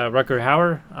things, Rutger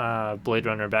Hauer, Blade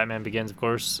Runner, Batman Begins, of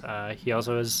course, he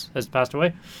also has passed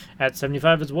away at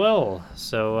 75 as well.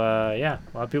 So, yeah,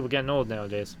 a lot of people getting old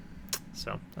nowadays.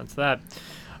 So, that's that.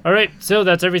 All right, so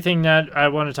that's everything that I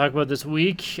want to talk about this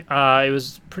week. It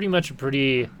was pretty much a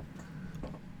pretty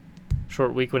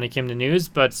short week when it came to news,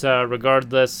 but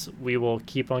regardless, we will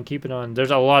keep on keeping on.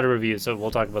 There's a lot of reviews, so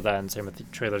we'll talk about that, and same with the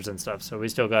trailers and stuff. So we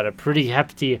still got a pretty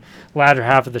hefty latter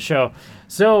half of the show.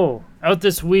 So out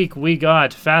this week, we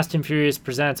got Fast and Furious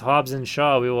presents Hobbs and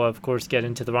Shaw. We will, of course, get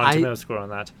into the Rotten Tomatoes score on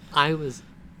that. I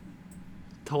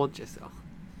told you so.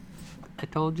 I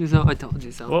told you so. I told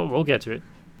you so. Well, we'll get to it.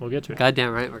 We'll get to it.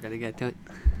 Goddamn right, we're gonna get to it.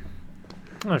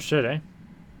 Oh shit, eh?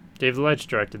 David Leitch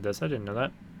directed this. I didn't know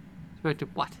that.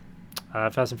 Directed what?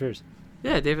 Fast and Furious.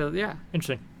 Yeah, David. Yeah.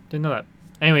 Interesting. Didn't know that.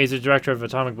 Anyway, he's the director of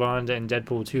Atomic Blonde and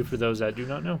Deadpool 2 for those that do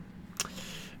not know.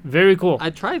 Very cool. I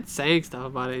tried saying stuff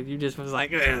about it. You just was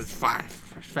like, it's fine.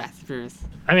 Fast and Furious.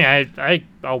 I mean,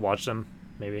 I'll watch them.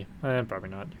 Maybe. Probably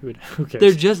not. Who cares?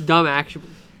 They're just dumb action.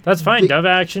 That's fine. Dove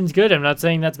action's good. I'm not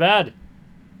saying that's bad.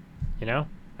 You know?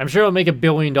 I'm sure it'll make $1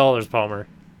 billion, Palmer.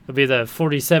 It'll be the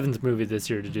 47th movie this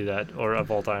year to do that, or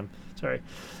of all time. Sorry.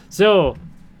 So,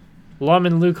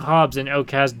 Lawman Luke Hobbs and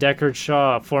outcast Deckard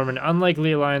Shaw form an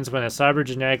unlikely alliance when a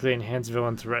cybergenetically enhanced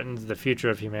villain threatens the future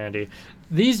of humanity.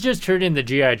 These just turned into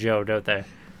G.I. Joe, don't they?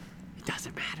 It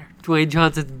doesn't matter. Dwayne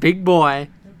Johnson's big boy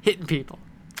hitting people.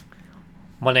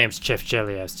 My name's Jeff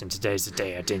Chelios, and today's the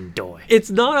day I didn't die. It's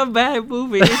not a bad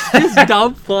movie. It's just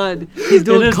dumb fun. He's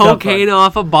doing cocaine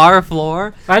off a bar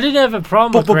floor. I didn't have a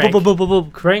problem with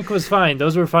Crank. Crank was fine.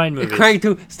 Those were fine movies. Crank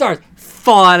 2 starts,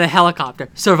 fall out of a helicopter,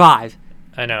 survive.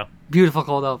 I know. Beautiful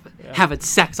cold open. Yeah. Having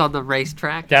sex on the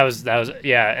racetrack. That was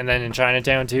yeah. And then in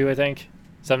Chinatown too, I think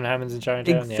something happens in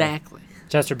Chinatown. Exactly. Yeah.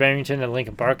 Chester Bennington and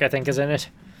Linkin Park, I think, is in it.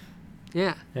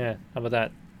 Yeah. Yeah. How about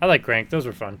that? I like Crank. Those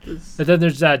were fun. But then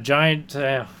there's that giant.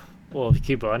 Well, if you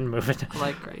keep on moving. I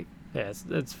like Crank. Yeah,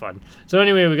 it's fun. So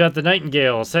anyway, we got The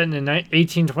Nightingale, set in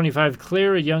 1825.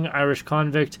 Claire, a young Irish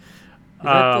convict.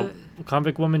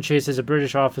 Convict woman chases a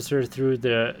British officer through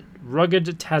the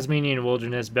rugged Tasmanian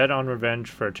wilderness, bent on revenge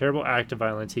for a terrible act of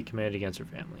violence he committed against her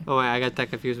family. Oh, wait, I got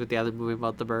that confused with the other movie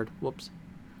about the bird. Whoops.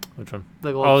 Which one?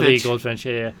 The Goldfinch. The Goldfinch,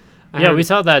 yeah. Yeah, we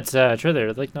saw that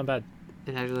trailer. Like, not bad.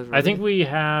 I think we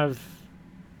have...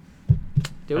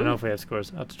 I don't know if we have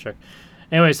scores. I'll have to check.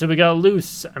 Anyway, so we got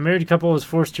Loose. A married couple is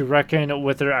forced to reckon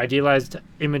with their idealized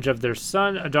image of their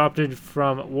son, adopted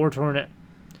from war-torn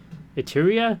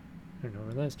Eritrea? I don't know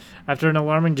where that is. After an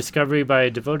alarming discovery by a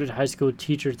devoted high school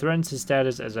teacher threatens his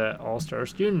status as an all-star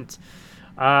student.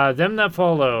 Them That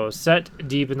Follow, set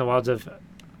deep in the wilds of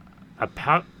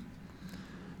Appalachia.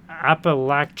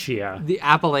 The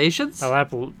Appalachians?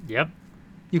 Yep.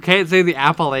 You can't say the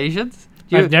Appalachians?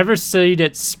 I've never seen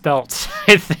it spelt,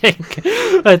 I think.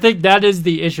 I think that is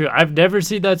the issue. I've never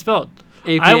seen that spelt.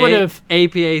 I would have...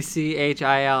 Appalchins?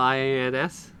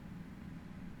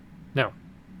 No.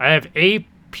 I have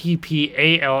Appalchia.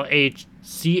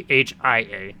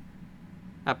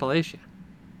 Appalachia.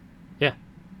 Yeah.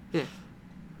 Yeah.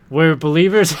 Where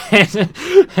believers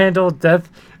handle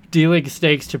death-dealing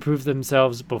stakes to prove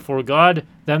themselves before God.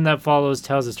 Them That Follows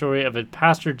tells the story of a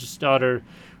pastor's daughter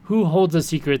who holds a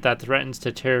secret that threatens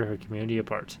to tear her community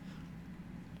apart.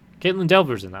 Caitlin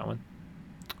Delver's in that one.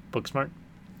 Booksmart.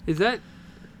 Is that...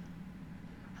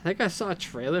 I think I saw a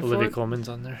trailer for it. Olivia Colman's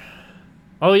on there.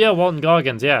 Oh, yeah, Walton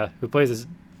Goggins, yeah, who plays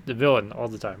the villain all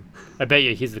the time. I bet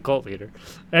you he's the cult leader.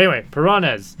 Anyway,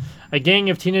 Piranhas. A gang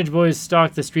of teenage boys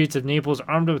stalk the streets of Naples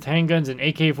armed with handguns and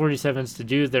AK-47s to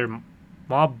do their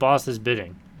mob boss's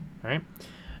bidding. All right.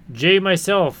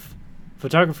 Myself.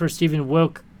 Photographer Stephen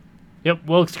Wilkes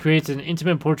creates an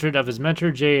intimate portrait of his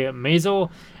mentor, Jay Maisel,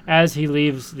 as he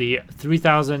leaves the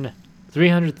 30,000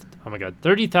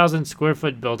 square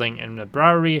foot building in the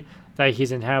Bowery that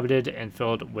he's inhabited and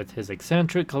filled with his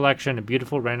eccentric collection of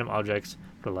beautiful random objects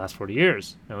for the last 40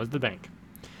 years, known as the Bank.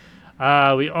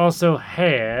 We also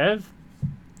have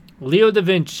Leo da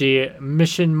Vinci,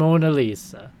 Mission Mona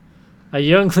Lisa. A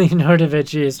young Leonardo da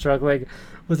Vinci is struggling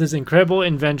with his incredible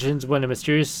inventions when a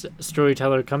mysterious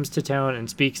storyteller comes to town and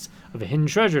speaks of a hidden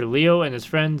treasure. Leo and his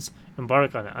friends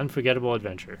embark on an unforgettable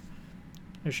adventure.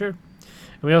 You sure? And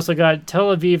we also got Tel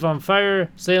Aviv on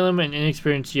fire. Salem, an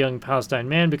inexperienced young Palestine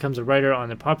man, becomes a writer on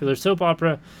a popular soap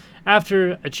opera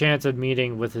after a chance of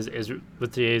meeting with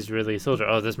the Israeli soldier.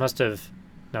 Oh, this must have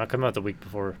not come out the week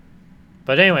before.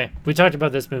 But anyway, we talked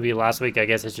about this movie last week. I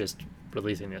guess it's just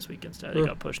releasing this week instead. It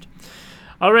got pushed.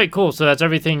 All right, cool. So that's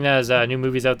everything that has new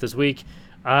movies out this week.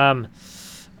 Are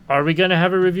we going to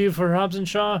have a review for Hobbs and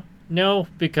Shaw? No,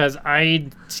 because I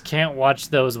can't watch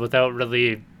those without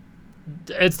really...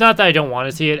 It's not that I don't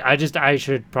want to see it. I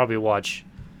should probably watch.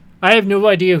 I have no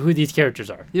idea who these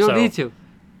characters are. You don't need to.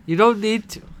 You don't need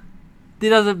to. It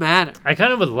doesn't matter. I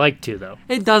kind of would like to, though.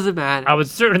 It doesn't matter. I would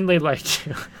certainly like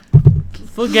to.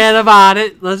 Forget about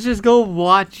it. Let's just go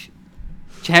watch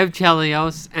Chev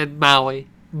Chelios and Maui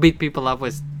beat people up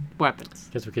with weapons.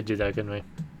 Guess we could do that, couldn't we?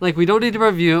 Like, we don't need to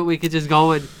review it. We could just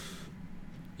go and...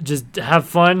 just have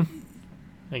fun.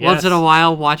 Once in a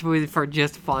while, watch a movie for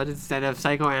just fun instead of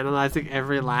psychoanalyzing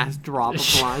every last drop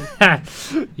of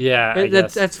blood. Yeah,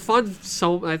 that's fun.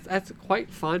 That's quite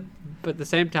fun. But at the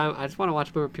same time, I just want to watch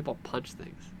a movie where people punch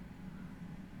things.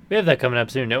 We have that coming up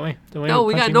soon, don't we? No,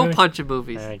 we got no punching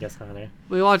movies. I guess not.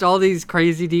 We watch all these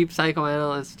crazy, deep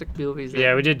psychoanalytic movies.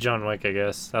 Yeah, we did John Wick, I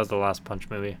guess. That was the last punch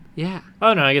movie. Yeah.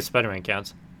 Oh, no, I guess Spider-Man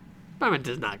counts. Spider-Man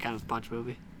does not count as a punch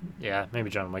movie. Yeah, maybe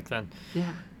John Wick then.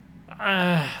 Yeah.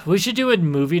 We should do a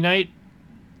movie night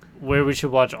where we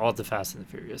should watch all the Fast and the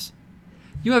Furious.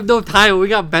 You have no time. We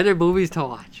got better movies to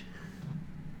watch.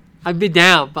 I'd be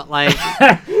down, but like...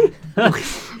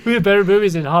 We have better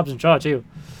movies than Hobbs and Shaw, too.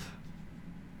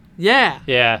 Yeah.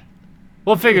 Yeah.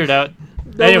 We'll figure it out.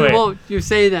 No, anyway. we won't. You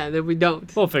say that, then we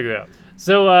don't. We'll figure it out.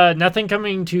 So, nothing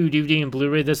coming to DVD and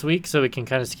Blu-ray this week, so we can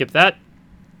kind of skip that.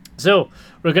 So,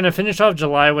 we're going to finish off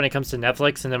July when it comes to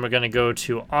Netflix, and then we're going to go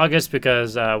to August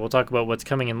because we'll talk about what's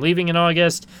coming and leaving in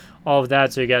August, all of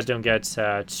that, so you guys don't get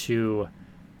too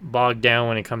bogged down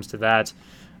when it comes to that.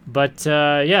 But,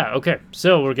 yeah, okay.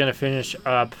 So, we're going to finish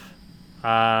up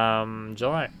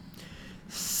July.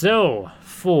 So,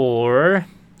 for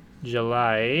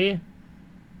July, I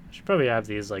should probably have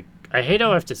these, like, I hate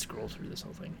how I have to scroll through this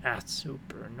whole thing. It's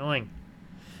super annoying.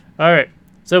 All right,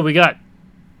 so we got...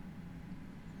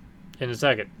 in a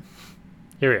second.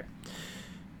 Here we are.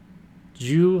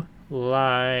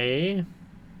 July.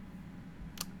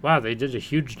 Wow, they did a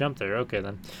huge jump there. Okay,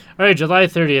 then. All right, July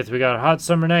 30th, we got Hot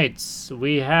Summer Nights.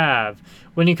 We have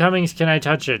Winnie Cummings, Can I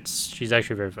Touch It? She's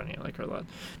actually very funny. I like her a lot.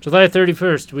 July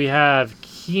 31st, we have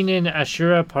Keenan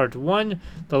Ashura Part 1,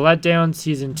 The Letdown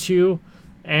Season 2,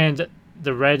 and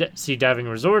The Red Sea Diving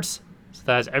Resorts. So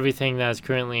that's everything that is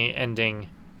currently ending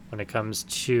when it comes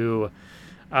to...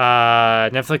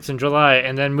 Netflix in July,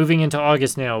 and then moving into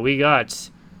August now, we got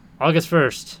August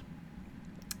 1st,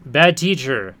 Bad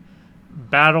Teacher,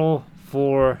 Battle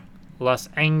for Los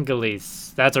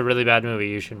Angeles. That's a really bad movie.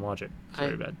 You shouldn't watch it. It's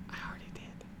very bad. I already did.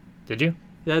 Did you?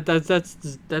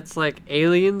 That's like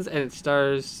Aliens, and it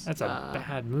stars... That's a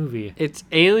bad movie. It's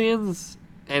Aliens,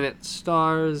 and it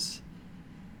stars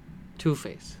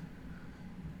Two-Face.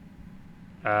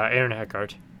 Aaron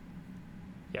Eckhart.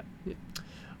 Yeah.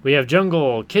 We have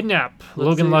Jungle, Kidnap,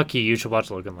 Logan Lucky. You should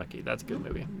watch Logan Lucky. That's a good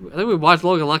movie. I think we watched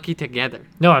Logan Lucky together.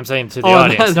 No, I'm saying to the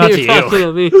audience, not to you.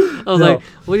 To me. I was like,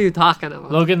 what are you talking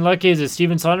about? Logan Lucky is a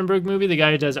Steven Soderbergh movie, the guy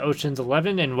who does Ocean's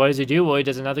 11. And what does he do? Well, he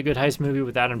does another good heist movie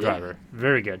with Adam Driver.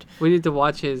 Very good. We need to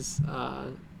watch his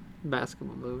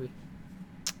basketball movie.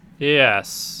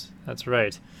 Yes, that's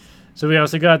right. So we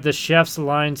also got The Chef's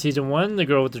Line Season 1, The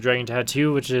Girl with the Dragon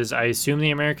Tattoo, which is, I assume,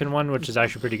 the American one, which is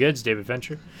actually pretty good. It's David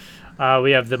Fincher.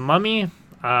 We have The Mummy.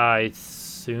 I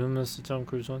assume it's the Tom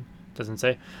Cruise one. Doesn't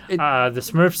say. The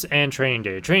Smurfs and Training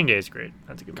Day. Training Day is great.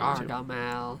 That's a good movie, too.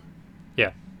 Gargamel.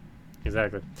 Yeah,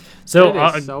 exactly. So,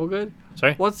 so good.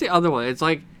 Sorry? What's the other one? It's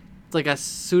like a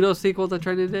pseudo-sequel to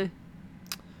Training Day?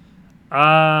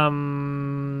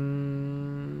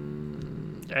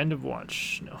 End of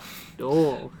Watch. No.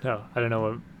 No. No, I don't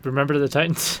know. Remember the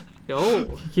Titans?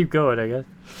 No. Keep going, I guess.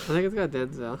 I think it's got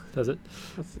Denzel. Does it?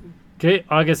 Okay,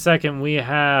 August 2nd, we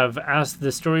have Ask the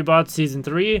Storybots Season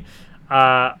 3.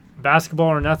 Basketball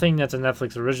or Nothing, that's a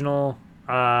Netflix original.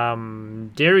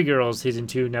 Dairy Girls Season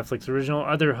 2, Netflix original.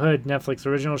 Otherhood, Netflix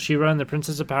original. She-Ra and the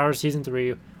Princess of Power Season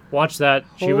 3. Watch that.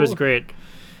 She was great.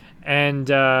 And,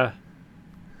 yeah.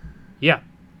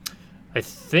 I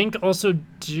think also...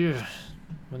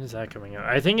 when is that coming out?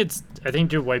 I think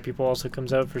Dear White People also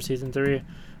comes out for Season 3.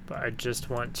 But I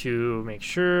just want to make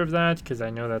sure of that, because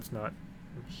I know that's not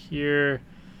here.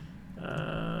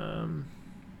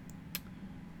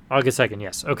 August 2nd,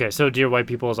 yes. Okay, so Dear White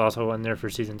People is also in there for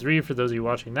season 3 for those of you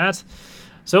watching that.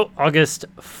 So August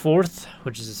 4th,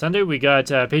 which is a Sunday, we got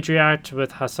Patriot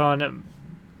with Hassan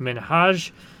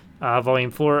Minhaj,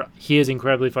 Volume 4. He is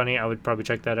incredibly funny. I would probably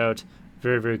check that out.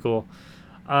 Very, very cool.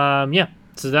 Yeah,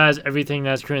 so that is everything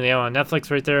that's currently out on Netflix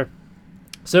right there.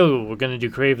 So we're going to do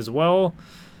Crave as well.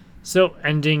 So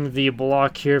ending the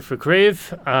block here for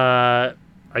Crave. I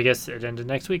guess it ended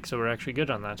next week, so we're actually good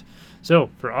on that. So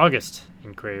for August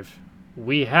in Crave,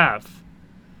 we have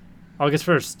August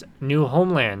 1st, New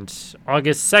Homeland.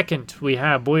 August 2nd, we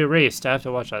have Boy Erased. I have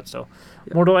to watch that still.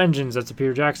 Yep. Mortal Engines, that's a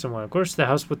Peter Jackson one. Of course, The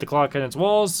House with the Clock on Its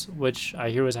Walls, which I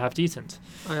hear was half decent.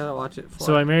 I gotta watch it.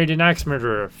 So I Married an Axe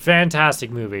Murderer. Fantastic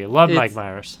movie. Love Mike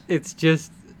Myers. It's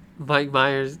just Mike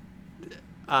Myers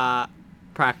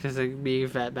practicing being a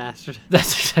fat bastard.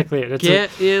 That's exactly it.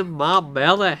 Get in my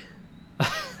belly.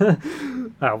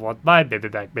 I want my baby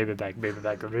back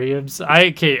ribs.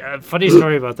 Funny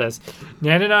story about this.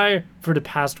 Nan and I, for the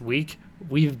past week,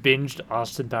 we've binged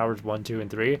Austin Powers 1, 2, and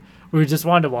 3. We just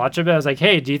wanted to watch them. I was like,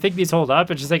 hey, do you think these hold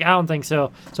up? And she's like, I don't think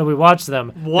so. So we watched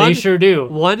them. They sure do.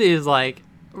 1 is like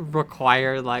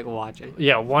required watching.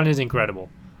 Yeah, 1 is incredible.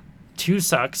 2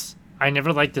 sucks. I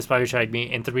never liked The Spy Who Shagged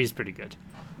Me, and 3 is pretty good.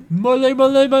 Mole.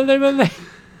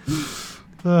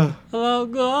 Hello,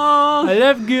 God. I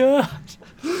love God.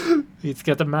 He's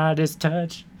got the Midas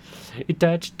touch. He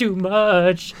touched too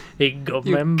much. He go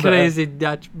You remember. crazy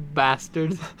Dutch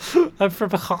bastard. I'm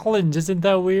from Holland. Isn't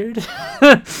that weird?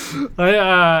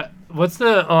 My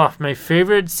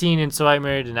favorite scene in So I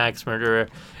Married an Axe Murderer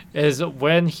is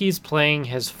when he's playing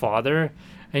his father,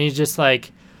 and he's just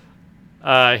like,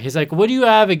 he's like, what do you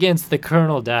have against the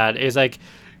Colonel, Dad? He's like,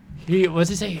 what's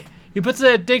he say? He puts an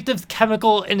addictive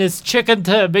chemical in his chicken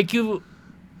to make you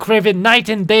crave it night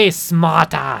and day,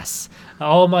 smart ass.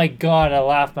 Oh my god, I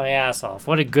laughed my ass off.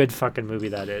 What a good fucking movie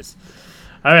that is.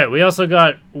 All right, we also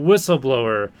got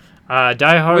Whistleblower,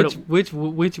 Die Hard. Which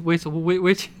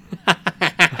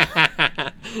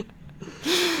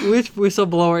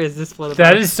whistleblower is this one about?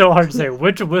 That is so hard to say.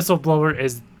 Which whistleblower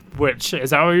is which?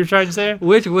 Is that what you're trying to say?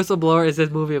 Which whistleblower is this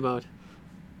movie about?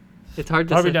 It's hard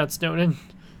to Probably say. not Snowden.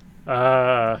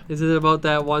 Is it about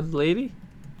that one lady?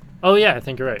 Oh yeah, I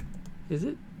think you're right. Is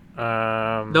it?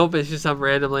 Nope, it's just some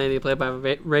random lady played by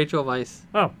Rachel Weisz.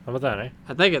 Oh, how about that, eh?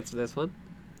 I think it's this one.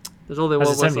 There's only That's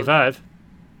one. a 75.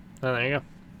 Oh, there you go.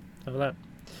 How about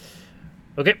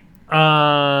that? Okay.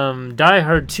 Die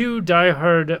Hard 2, Die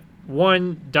Hard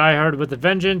 1, Die Hard with a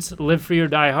Vengeance, Live Free or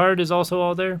Die Hard is also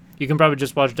all there. You can probably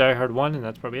just watch Die Hard 1, and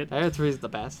that's probably it. Die Hard 3 is the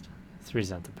best.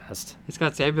 3's not the best. It's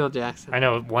got Samuel Jackson. I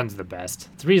know 1's the best.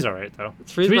 3's alright, though.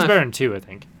 3's 3's better than 2, I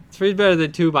think. 3's better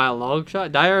than 2 by a long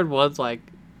shot. Die Hard 1's like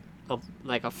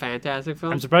a fantastic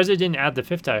film. I'm surprised they didn't add the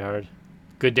 5th Die Hard.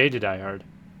 Good Day to Die Hard.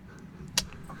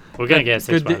 We're going to get a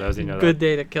 6 by those, you know that. Good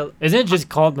Day to Kill. Isn't it just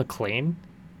called McLean?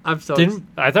 I'm so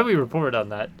I thought we reported on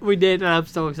that. We did, and I'm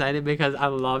so excited because I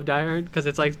love Die Hard because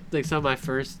it's like some of my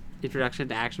first introduction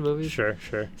to action movies. Sure.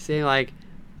 Seeing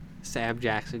Sam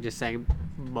Jackson just saying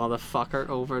motherfucker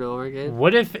over and over again.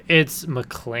 What if it's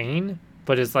McLean,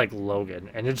 but it's like Logan,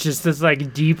 and it's just this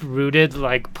deep-rooted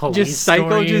police just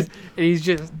psycho, story? and he's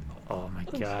just. Oh my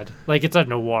god! It's a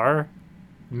noir.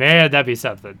 Man, that'd be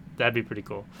something. That'd be pretty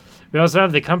cool. We also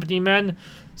have The Company Men,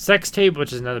 Sex Tape,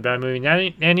 which is another bad movie,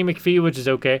 Nanny McPhee, which is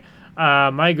okay,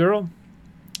 My Girl,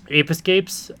 Ape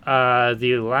Escapes,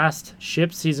 The Last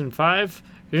Ship, Season 5.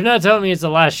 You're not telling me it's the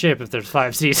last ship if there's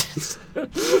 5 seasons.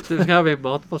 There's gotta be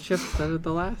multiple ships that are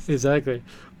the last. Exactly.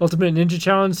 Ultimate Ninja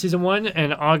Challenge Season 1,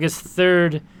 and August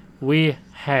 3rd, we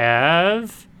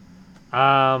have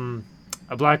a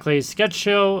Black Lace sketch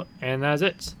show, and that's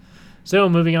it. So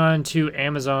moving on to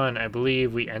Amazon, I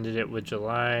believe we ended it with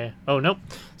July. Oh, nope.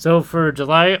 So for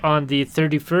July, on the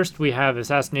 31st, we have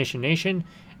Assassination Nation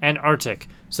and Arctic.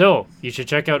 So you should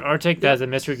check out Arctic. That's a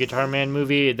Mystery Guitar Man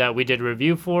movie that we did a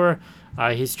review for.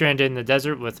 He's stranded in the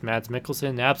desert with Mads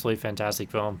Mikkelsen. Absolutely fantastic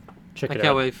film. Check it out. I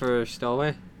can't wait for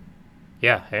Stowaway.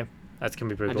 Yeah, hey, that's going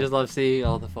to be pretty cool. I just love seeing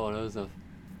all the photos of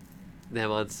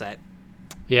them on set.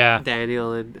 Yeah.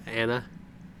 Daniel and Anna.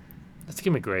 That's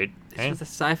going to be great. It's just a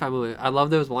sci-fi movie. I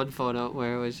love there was one photo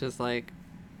where it was just I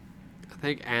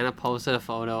think Anna posted a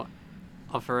photo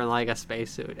of her in a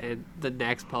spacesuit, and the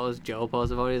next post Joe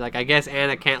posted a photo. He's like, I guess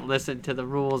Anna can't listen to the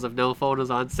rules of no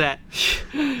photos on set.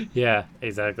 Yeah,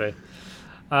 exactly.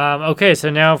 Okay, so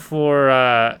now for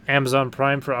Amazon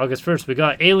Prime for August 1st, we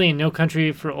got Alien, No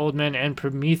Country for Old Men, and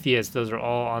Prometheus. Those are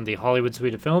all on the Hollywood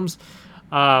suite of films.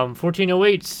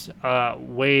 1408,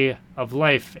 Way of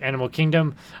Life, Animal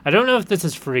Kingdom. I don't know if this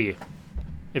is free.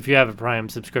 if you have a Prime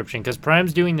subscription, because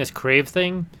Prime's doing this Crave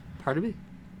thing. Pardon me?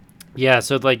 Yeah,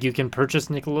 so like you can purchase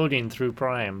Nickelodeon through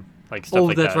Prime, like stuff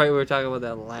like that. Oh, that's right. We were talking about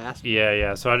that last.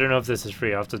 Yeah. So I don't know if this is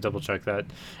free. I'll have to double check that.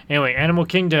 Anyway, Animal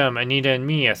Kingdom, Anita and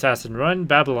Me, Assassin Run,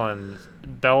 Babylon,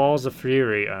 Balls of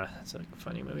Fury. That's a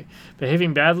funny movie.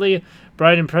 Behaving Badly,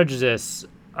 Bride and Prejudice.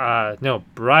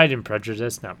 Bride and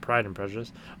Prejudice, not Pride and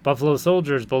Prejudice. Buffalo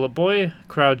Soldiers, Bullet Boy,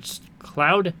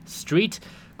 Cloud Street,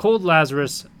 Cold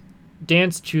Lazarus,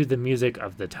 Dance to the Music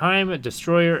of the Time,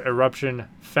 Destroyer, Eruption,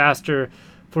 Faster,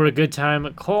 For a Good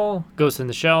Time, Call, Ghost in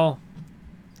the Shell.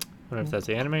 I wonder if that's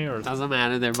the anime or... Doesn't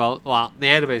matter. They're both... Well, the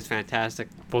anime is fantastic.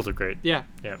 Both are great. Yeah.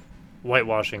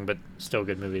 Whitewashing, but still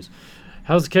good movies.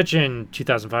 Hell's Kitchen,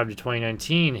 2005 to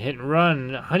 2019. Hit and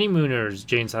Run, Honeymooners,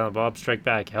 Jane Silent Bob Strike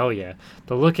Back, hell yeah.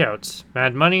 The Lookouts,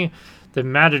 Mad Money, The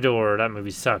Matador, that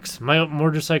movie sucks. My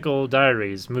Motorcycle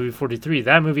Diaries, movie 43,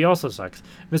 that movie also sucks.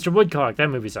 Mr. Woodcock, that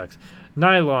movie sucks.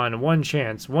 Nylon, One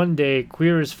Chance, One Day,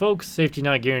 Queer as Folks, Safety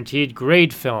Not Guaranteed,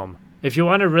 great film. If you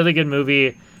want a really good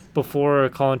movie before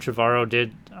Colin Trevorrow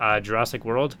did Jurassic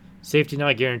World, Safety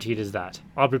Not Guaranteed is that.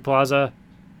 Aubrey Plaza,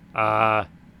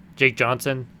 Jake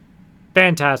Johnson,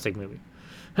 fantastic movie.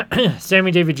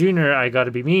 Sammy Davis Jr., I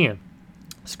Gotta Be Me.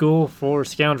 School for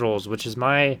Scoundrels, which is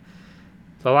the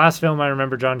last film I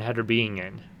remember John Heder being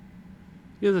in.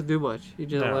 He doesn't do much. He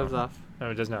just lives off.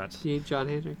 No, it does not. He John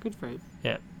Heder. Good for him.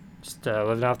 Yeah. Just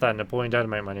living off that Napoleon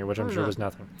Dynamite money, which I'm sure was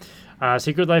nothing.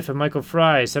 Secret Life of Michael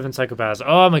Fry, Seven Psychopaths.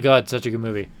 Oh my god, such a good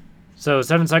movie. So,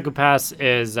 Seven Psychopaths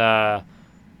is...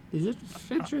 Is it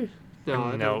Fincher?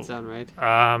 No, that doesn't sound right.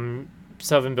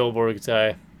 Seven Billboards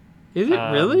guy. Is it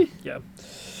really? Yeah.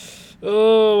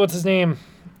 Oh, what's his name?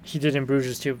 He did In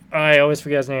Bruges too. I always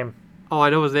forget his name. Oh,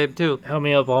 I know his name too. Help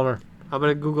me out, Palmer. I'm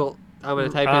gonna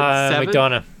type in Seven.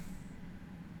 McDonough.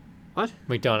 What?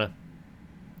 McDonough.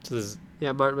 So this is...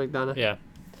 Yeah, Martin McDonough. Yeah,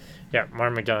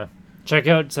 Martin McDonough. Check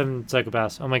out Seven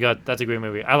Psychopaths. Oh my god, that's a great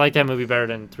movie. I like that movie better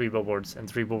than Three Billboards, and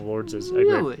Three Billboards is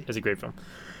a great film.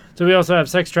 So we also have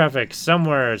Sex Traffic,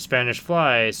 Somewhere, Spanish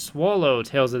Fly, Swallow,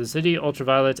 Tales of the City,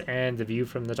 Ultraviolet, and The View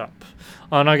from the Top.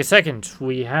 On August 2nd,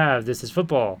 we have This Is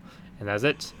Football, and that's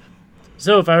it.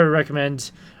 So if I were to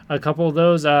recommend a couple of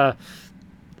those,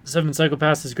 Seven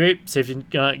Psychopaths is great, Safety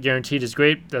Not Guaranteed is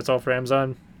great, that's all for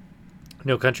Amazon.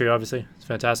 No Country, obviously, it's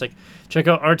fantastic. Check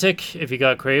out Arctic if you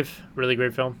got Crave, really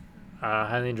great film.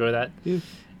 Highly enjoy that.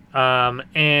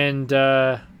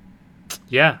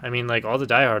 Yeah, I mean, like all the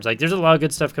diehards, like there's a lot of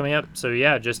good stuff coming up. So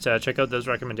yeah, just check out those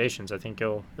recommendations. I think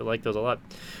you'll like those a lot.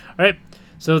 All right,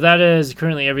 so that is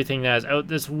currently everything that is out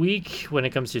this week when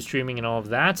it comes to streaming and all of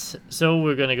that. So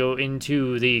we're gonna go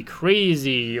into the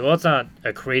crazy. Well, it's not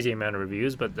a crazy amount of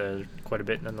reviews, but quite a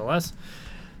bit nonetheless.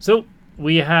 So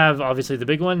we have obviously the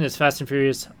big one is Fast and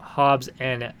Furious Hobbs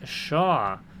and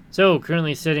Shaw. So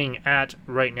currently sitting at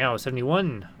right now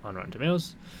 71 on Rotten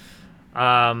Tomatoes.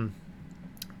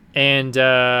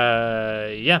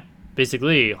 Yeah,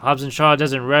 basically, Hobbs and Shaw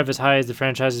doesn't rev as high as the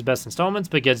franchise's best installments,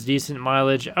 but gets decent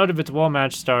mileage out of its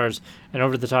well-matched stars and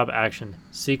over-the-top action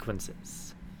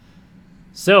sequences.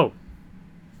 So,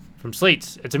 from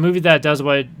Slate, it's a movie that does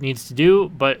what it needs to do,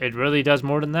 but it really does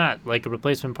more than that, like a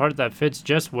replacement part that fits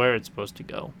just where it's supposed to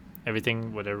go.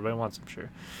 Everything, what everybody wants, I'm sure.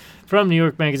 From New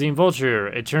York Magazine Vulture,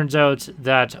 it turns out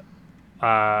that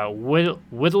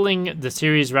whittling the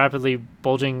series' rapidly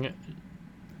bulging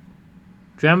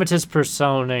dramatist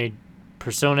persona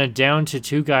down to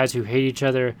two guys who hate each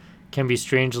other can be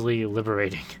strangely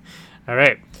liberating. All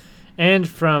right. And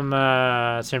from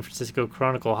San Francisco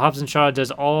Chronicle, Hobbs and Shaw does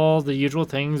all the usual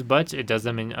things, but it does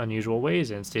them in unusual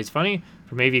ways and stays funny.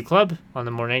 From AV Club, on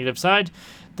the more negative side,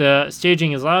 the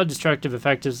staging is loud, destructive,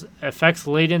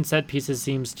 effects-laden set pieces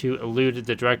seems to elude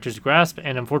the director's grasp,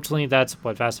 and unfortunately that's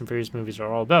what Fast and Furious movies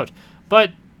are all about.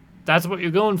 But that's what you're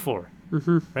going for,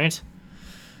 right?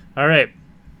 All right.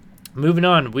 Moving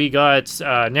on, we got,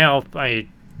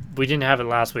 we didn't have it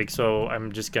last week, so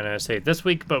I'm just going to say it this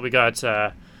week, but we got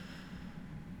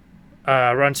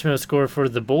Rotten Tomatoes score for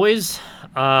The Boys.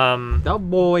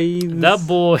 The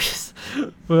Boys.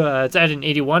 It's at an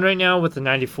 81 right now with a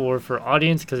 94 for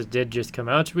audience because it did just come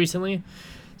out recently.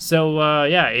 So,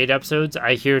 8 episodes.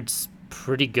 I hear it's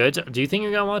pretty good. Do you think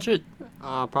you're going to watch it?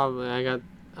 Probably. I got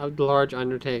a large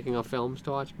undertaking of films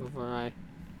to watch before I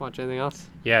watch anything else.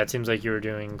 Yeah, it seems like you were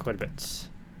doing quite a bit.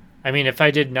 I mean, if I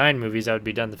did 9 movies, I would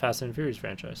be done the Fast and Furious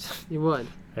franchise. You would.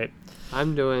 Right. I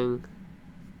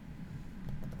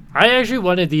actually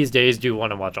one of these days do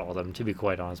want to watch all of them, to be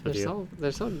quite honest with you.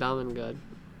 They're so dumb and good.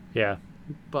 Yeah.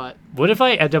 But what if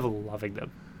I end up loving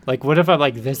them? Like, what if I'm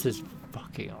like, this is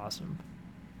fucking awesome?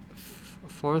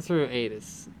 4 through 8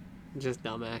 is just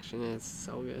dumb action. It's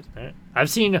so good. Right. I've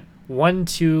seen 1,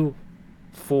 2,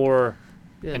 4,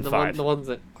 Yeah, and the 5. the ones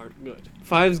that aren't good.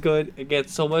 5's good. It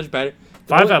gets so much better.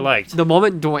 5 I liked. The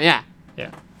moment Dwayne, yeah.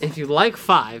 Yeah. If you like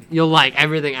 5, you'll like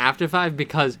everything after 5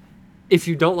 because if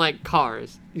you don't like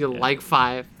cars, you'll like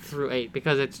 5 through 8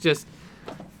 because it's just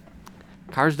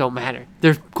cars don't matter.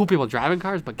 There's cool people driving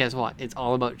cars, but guess what? It's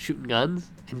all about shooting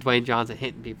guns and Dwayne Johnson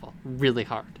hitting people really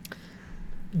hard.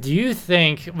 Do you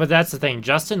think? But that's the thing.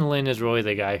 Justin Lin is really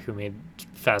the guy who made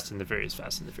Fast and the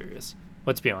Furious.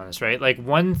 Let's be honest, right? Like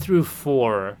 1 through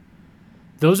 4,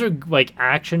 those are like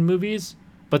action movies,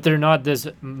 but they're not this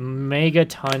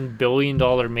megaton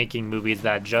billion-dollar making movies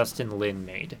that Justin Lin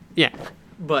made. Yeah,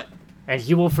 but And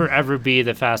he will forever be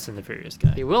the Fast and the Furious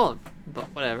guy. he will. But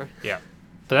whatever. Yeah.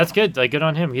 But that's good. Like, good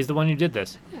on him. He's the one who did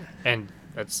this. Yeah. And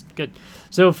that's good.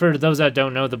 So, for those that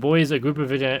don't know, The Boys, a group of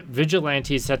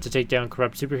vigilantes set to take down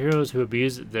corrupt superheroes who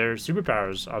abuse their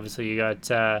superpowers. Obviously, you got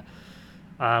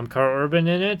Carl Urban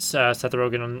in it. Seth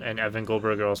Rogen and Evan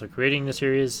Goldberg are also creating the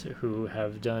series, who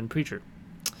have done Preacher.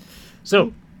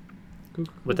 So,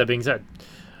 with that being said,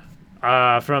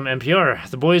 from NPR,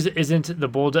 The Boys isn't the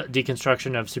bold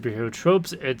deconstruction of superhero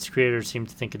tropes its creators seem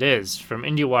to think it is. From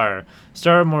IndieWire,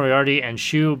 Star, Moriarty, and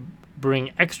Shu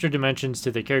bring extra dimensions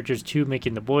to the characters too,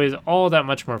 making The Boys all that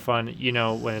much more fun, you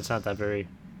know, when it's not that very,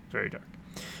 very dark.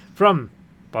 From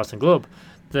Boston Globe,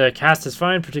 the cast is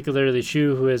fine, particularly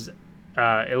Shu, who is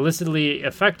illicitly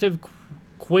effective,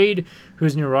 Quaid,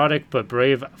 who's neurotic but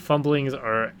brave, fumblings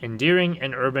are endearing,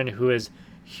 and Urban, who is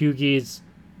Hughie's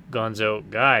gonzo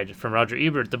guide. From Roger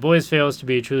Ebert, The Boys fails to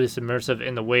be truly submersive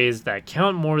in the ways that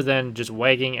count more than just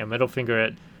wagging a middle finger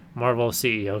at Marvel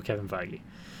CEO Kevin Feige.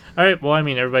 All right, well, I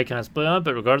mean, everybody kind of split up,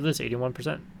 but regardless, 81%,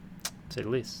 to say the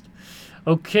least.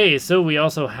 Okay, so we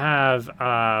also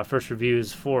have first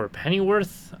reviews for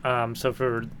Pennyworth. So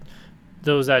for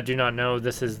those that do not know,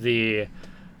 this is the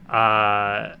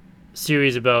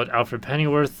series about Alfred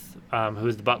Pennyworth,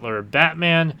 who's the butler of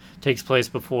Batman. Takes place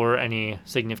before any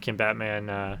significant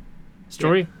Batman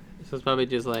story. Yeah. So it's probably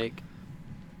just like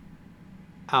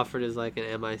Alfred is like an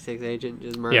MI6 agent,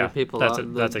 just murdering people out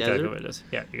in the that's desert. exactly what it is.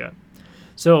 Yeah, you got it.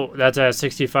 So that's a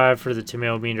 65 for the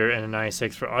tomato meter and a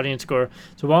 96 for audience score.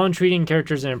 So while intriguing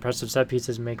characters and impressive set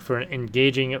pieces make for an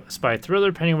engaging spy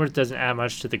thriller, Pennyworth doesn't add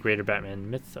much to the greater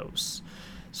Batman mythos.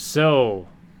 So,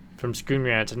 from Screen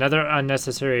Rant, another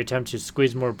unnecessary attempt to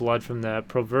squeeze more blood from the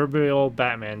proverbial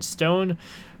Batman stone.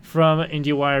 From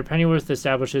IndieWire, Pennyworth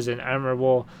establishes an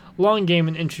admirable long game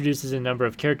and introduces a number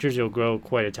of characters you'll grow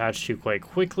quite attached to quite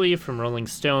quickly. From Rolling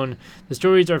Stone, the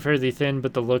stories are fairly thin,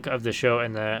 but the look of the show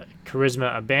and the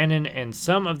charisma abandoned, and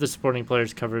some of the supporting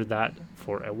players covered that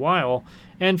for a while.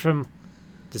 And from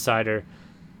Decider,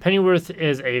 Pennyworth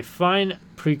is a fine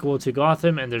prequel to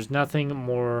Gotham, and there's nothing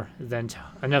more than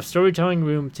enough storytelling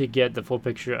room to get the full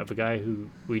picture of a guy who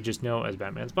we just know as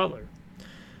Batman's butler.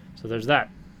 So there's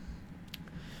that.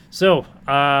 So,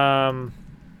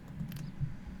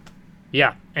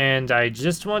 yeah, and I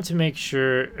just want to make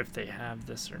sure if they have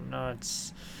this or not.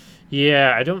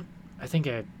 Yeah, I think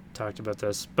I talked about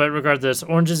this, but regardless,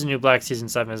 Orange is the New Black Season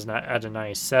 7 is not at a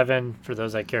 97. For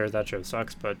those that care, that show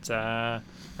sucks, but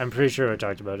I'm pretty sure I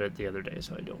talked about it the other day,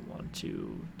 so I don't want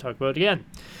to talk about it again.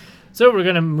 So we're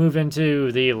going to move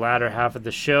into the latter half of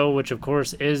the show, which of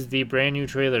course is the brand new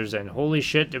trailers, and holy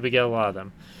shit, did we get a lot of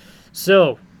them.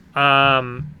 So,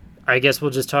 I guess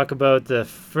we'll just talk about the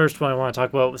first one I want to talk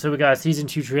about. So we got a Season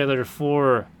 2 trailer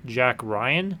for Jack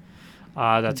Ryan.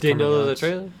 That's Didn't know out. the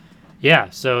trailer? Yeah,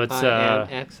 so it's I am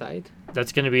excited.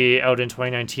 that's going to be out in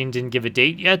 2019. Didn't give a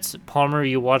date yet. Palmer,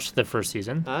 you watched the first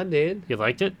season. I did. You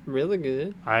liked it? Really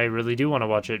good. I really do want to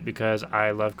watch it because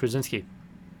I love Krasinski.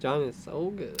 John is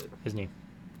so good. Isn't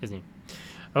he?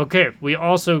 Okay, we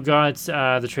also got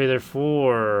the trailer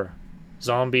for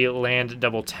Zombie Land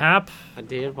Double Tap. I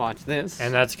did watch this.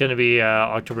 And that's going to be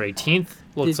October 18th.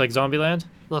 Looks like Zombieland.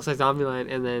 Looks like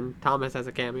Zombieland, and then Thomas has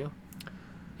a cameo.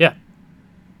 Yeah.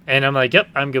 And I'm like, yep,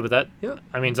 I'm good with that. Yep.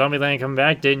 I mean, Zombieland coming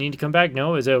back. Didn't need to come back.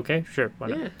 No, is it okay? Sure. Why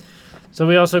not? Yeah. So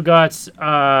we also got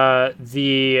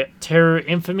the Terror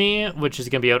Infamy, which is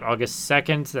going to be out August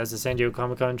 2nd. That's the San Diego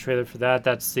Comic-Con trailer for that.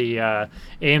 That's the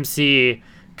AMC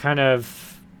kind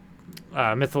of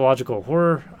mythological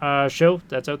horror show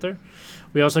that's out there.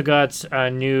 We also got a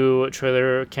new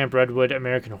trailer, Camp Redwood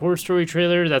American Horror Story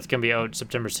trailer. That's going to be out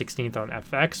September 16th on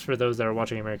FX for those that are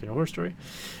watching American Horror Story.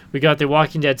 We got the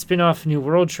Walking Dead spin-off New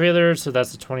World trailer. So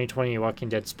that's the 2020 Walking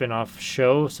Dead spin-off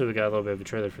show. So we got a little bit of a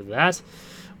trailer for that.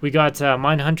 We got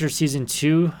Mindhunter Season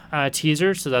 2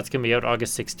 teaser. So that's going to be out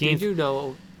August 16th. Did you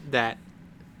know that...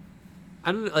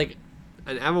 I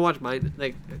I haven't watched mine.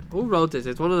 Like, who wrote this?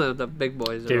 It's one of the big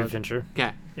boys. David Fincher.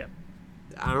 Okay. Yeah.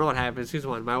 I don't know what happened in season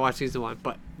 1. I watched season 1,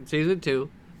 but in season 2,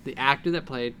 the actor that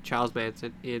played Charles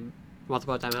Manson in Once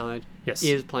Upon a Time in Hollywood Yes.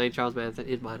 is playing Charles Manson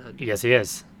in Mindhunter. Yes, he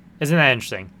is. Isn't that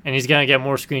interesting? And he's gonna get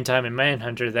more screen time in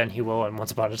Manhunter than he will in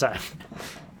Once Upon a Time.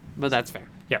 But that's fair.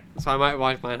 Yeah. So I might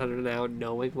watch Mindhunter now,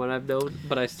 knowing what I've known,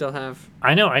 but I still have.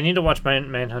 I know. I need to watch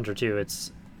Manhunter too.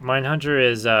 Mindhunter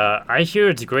is. I hear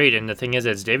it's great, and the thing is,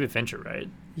 it's David Fincher, right?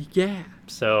 Yeah.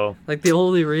 So. Like, the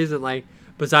only reason, like,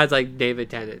 besides, like, David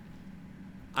Tennant,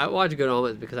 I watched Good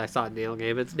Omens because I saw Neil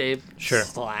Gaiman's name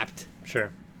slapped.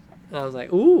 Sure. And I was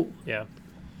like, ooh. Yeah.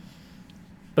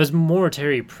 But it's more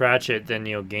Terry Pratchett than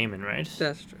Neil Gaiman, right?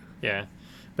 That's true. Yeah.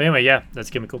 But anyway, yeah, that's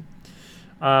gonna be cool.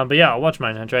 But yeah, I'll watch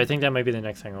Mindhunter. I think that might be the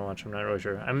next thing I'll watch. I'm not really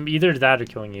sure. I'm either that or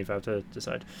Killing Eve. I have to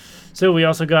decide. So we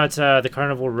also got the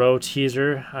Carnival Row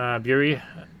teaser,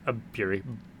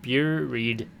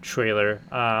 Buried trailer.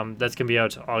 That's gonna be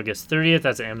out August 30th.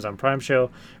 That's an Amazon Prime show.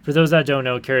 For those that don't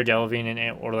know, Cara Delevingne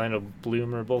and Orlando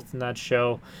Bloom are both in that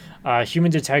show.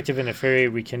 Human detective and a fairy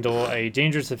rekindle a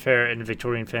dangerous affair in a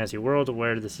Victorian fantasy world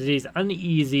where the city's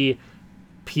uneasy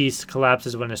peace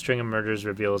collapses when a string of murders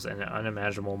reveals an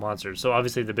unimaginable monster. So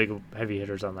obviously the big heavy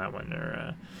hitters on that one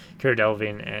are Cara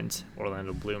Delevingne and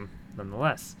Orlando Bloom,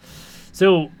 nonetheless.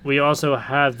 So we also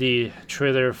have the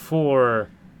trailer for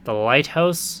The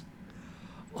Lighthouse.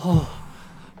 Oh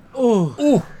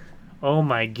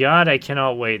my God! I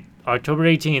cannot wait. October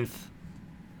 18th,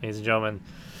 ladies and gentlemen.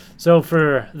 So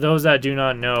for those that do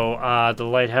not know, The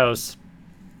Lighthouse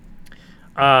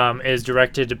is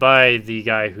directed by the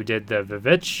guy who did The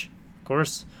Vivitch, of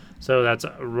course. So that's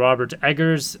Robert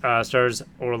Eggers. Stars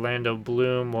Orlando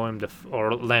Bloom, Robert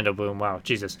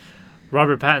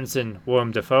Pattinson,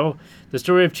 Willem Dafoe. The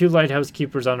story of two lighthouse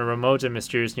keepers on a remote and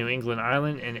mysterious New England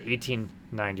island in the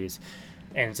 1890s.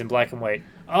 And it's in black and white.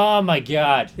 Oh my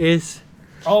God.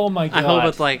 Oh my God. I hope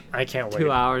it's like I can't wait.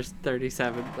 2 hours,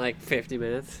 37, like 50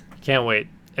 minutes. Can't wait.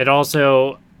 It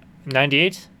also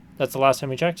 98. That's the last time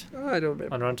we checked Oh, I don't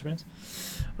remember. on Rotten Tomatoes.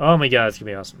 Oh my God, it's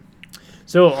gonna be awesome.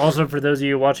 So also for those of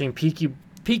you watching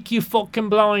Peaky fucking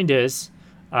Blinders,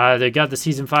 they got the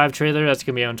season 5 trailer. That's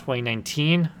gonna be out in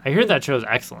 2019. I hear that show is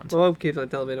excellent. My mom keeps on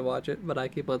telling me to watch it, but I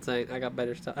keep on saying I got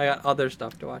better stuff. I got other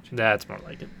stuff to watch. That's more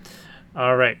like it.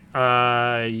 All right.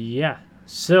 Yeah.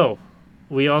 So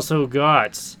we also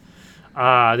got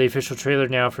the official trailer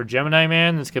now for Gemini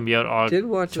Man. It's gonna be out Did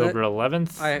watch October that.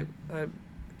 11th. I'm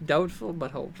doubtful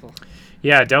but hopeful.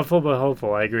 Yeah, doubtful but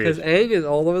hopeful. I agree. Because Aang is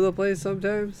all over the place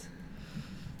sometimes.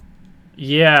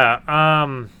 Yeah.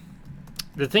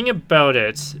 The thing about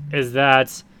it is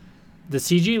that the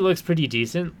CG looks pretty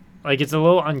decent. Like, it's a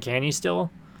little uncanny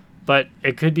still, but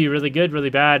it could be really good, really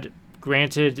bad.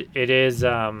 Granted, it is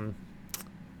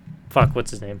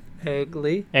what's his name? Ang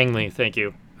Lee. Ang Lee, thank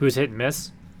you. Who's hit and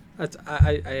miss?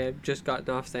 I have just gotten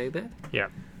off saying that. Yeah.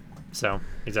 So,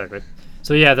 exactly.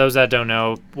 So yeah, those that don't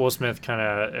know, Will Smith kind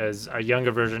of is a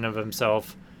younger version of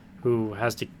himself who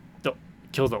has to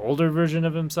kill the older version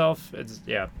of himself. That's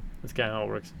kind of how it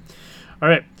works. All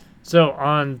right. So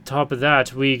on top of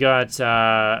that, we got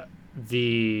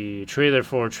the trailer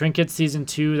for Trinket Season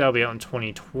 2. That'll be out in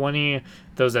 2020.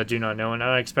 Those that do not know, an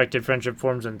unexpected friendship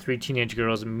forms when 3 teenage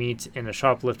girls meet in a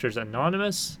Shoplifters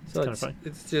Anonymous. It's So kind of funny.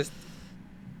 it's just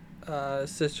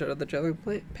Sister of the Traveling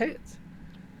Pants.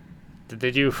 Did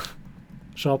they do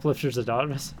Shoplifters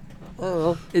Anonymous?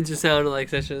 Oh, it just sounded like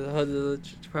Sister of the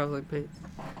Traveling Pants.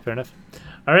 Fair enough.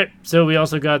 All right, so we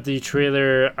also got the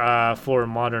trailer for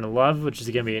Modern Love, which is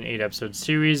going to be an 8-episode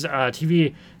series,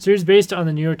 TV series based on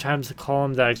the New York Times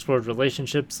column that explored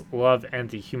relationships, love,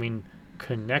 and the human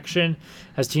connection.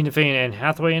 Has Tina Fey and Anne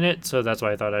Hathaway in it, so that's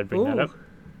why I thought I'd bring that up.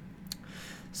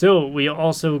 So we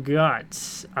also got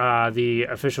the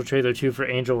official trailer too for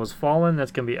Angel Was Fallen.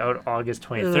 That's going to be out August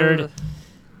 23rd.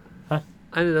 I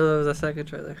didn't know there was a second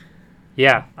trailer.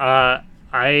 Yeah.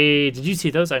 Did you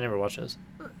see those? I never watched those.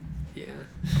 Yeah.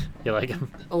 You like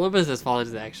them? Olympus Has Fallen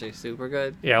is actually super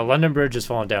good. Yeah, London Bridge Has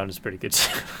Fallen Down is pretty good.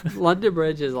 London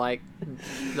Bridge is like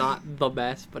not the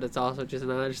best, but it's also just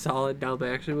another solid dumb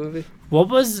action movie.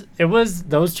 It was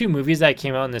those two movies that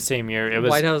came out in the same year. It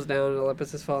was White House Down and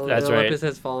Olympus Has Fallen. That's and right. Olympus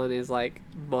Has Fallen is like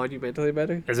monumentally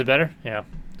better. Is it better? Yeah.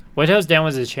 White House Down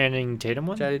was a Channing Tatum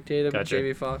one? Channing Tatum, Gotcha.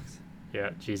 Jamie Foxx.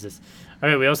 Yeah, Jesus. All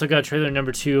right, we also got trailer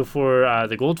number 2 for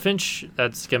The Goldfinch.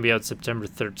 That's going to be out September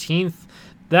 13th.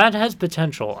 That has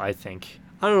potential, I think.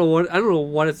 I don't know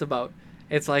what it's about.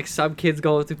 It's like some kids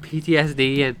going through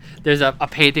PTSD and there's a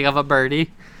painting of a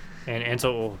birdie. And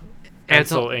Ansel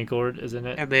Elgort is in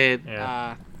it. And then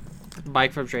Yeah.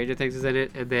 Mike from Stranger Things is in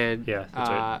it. And then Yeah, that's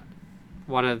right.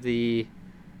 one of the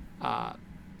Nicole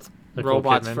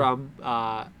robots Kidman. from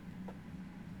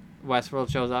Westworld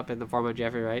shows up in the form of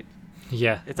Jeffrey Wright.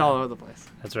 Yeah, It's all over the place.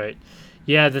 that's right.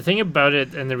 Yeah, the thing about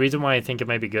it, and the reason why I think it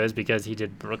might be good is because he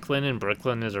did Brooklyn, and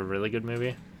Brooklyn is a really good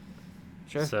movie.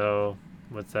 Sure. So,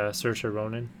 with Saoirse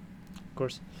Ronan, of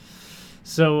course.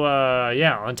 So,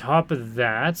 yeah, on top of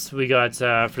that, we got,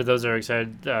 for those that are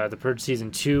excited, The Purge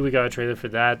Season 2, we got a trailer for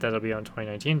that. That'll be on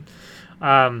 2019.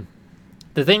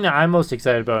 The thing that I'm most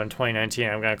excited about in 2019,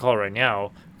 I'm going to call it right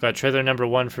now, we got trailer number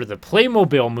 1 for the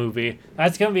Playmobil movie.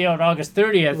 That's going to be out August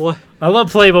 30th. What? I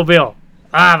love Playmobil.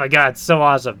 Ah, my God, it's so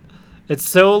awesome. It's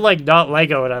so, like, not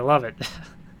Lego, and I love it.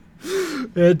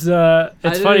 It's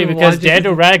didn't funny even because watch it.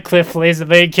 Daniel Radcliffe plays the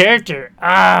main character.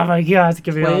 Ah, my God, it's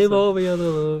going to be awesome. Playmobil the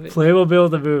movie.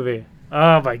 Playmobil the movie.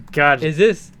 Oh, my God. Is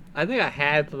this? I think I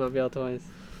had Playmobil toys.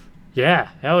 Yeah,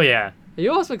 hell yeah. Are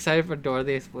you also excited for Dora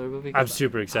the Explorer movie? I'm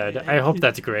super excited. I hope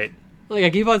that's great. Like, I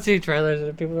keep on seeing trailers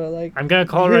and people are like, I'm going to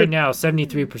call it right now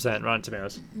 73% Rotten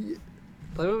Tomatoes.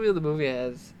 Playmobil the movie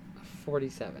has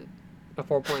 47. A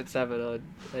 4.7 on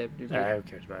IMDb. Who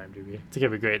cares about IMDb? It's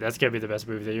going to be great. That's going to be the best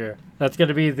movie of the year. That's going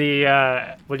to be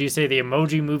the, what do you say, the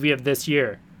emoji movie of this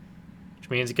year. Which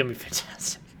means it's going to be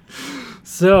fantastic.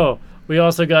 So, we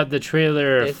also got the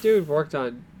trailer. This dude worked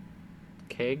on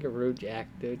Kangaroo Jack,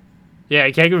 dude. Yeah,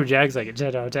 Kangaroo Jack's like a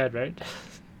 10 out of 10, right?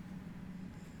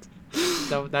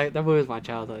 That movie was my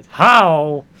childhood.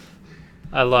 How?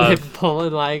 I love. Him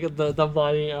pulling like the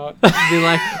money out, be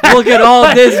like, "Look at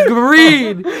all this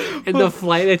green!" And the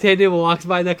flight attendant walks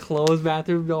by the closed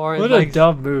bathroom door, and What like a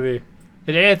dumb movie.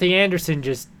 And Anthony Anderson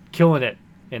just killing it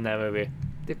in that movie.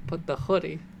 they put the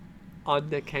hoodie on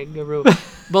the kangaroo.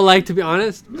 But like, to be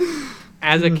honest,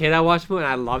 as a kid, I watched the movie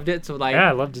and I loved it. So like, Yeah,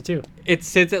 I loved it too. it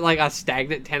sits at like a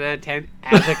stagnant 10 out of 10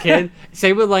 as a kid.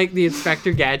 Same with like the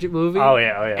Inspector Gadget movie. Oh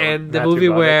yeah. And the Matthew movie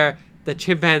Broderick. where the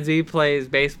chimpanzee plays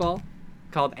baseball,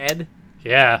 called Ed.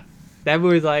 Yeah, That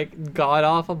movie's like god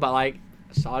awful, but like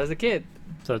I saw it as a kid.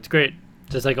 so it's great.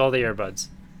 Just like all the Airbuds.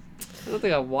 I don't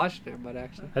think I watched it, but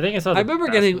actually, I think I saw. I remember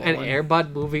getting an one.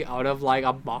 Airbud movie out of like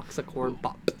a box of corn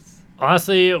pops.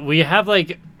 Honestly, we have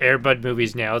like Airbud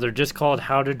movies now. They're just called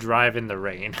How to Drive in the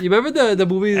Rain. You remember the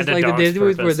movies And a like the Dog's Disney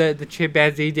movies Purpose. where the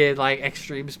chimpanzee did like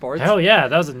extreme sports? Hell yeah,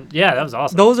 that was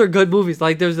awesome. Those are good movies.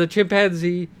 Like there's a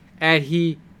chimpanzee and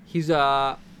he's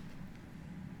a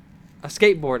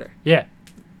skateboarder. Yeah,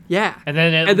 Yeah. and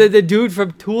then And then the dude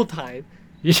from Tool Time,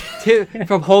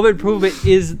 from Home Improvement,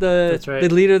 is That's right. the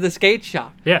leader of the skate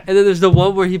shop. Yeah. And then there's the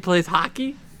one where he plays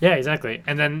hockey. yeah, exactly.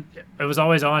 And then it was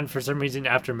always on for some reason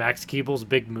after Max Keeble's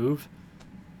big move.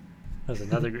 That was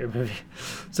another great movie.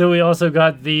 So we also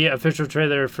got the official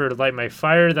trailer for Light My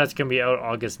Fire. That's going to be out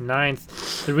August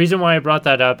 9th. The reason why I brought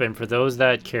that up, and for those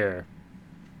that care,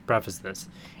 preface this.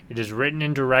 It is written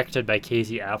and directed by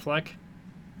Casey Affleck.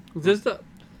 Is this the?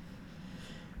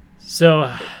 So,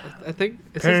 I think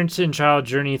is parents and child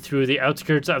journey through the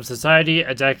outskirts of society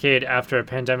a decade after a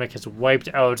pandemic has wiped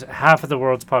out half of the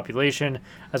world's population.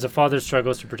 As a father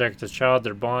struggles to protect his child,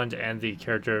 their bond and the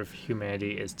character of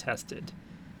humanity is tested.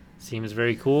 Seems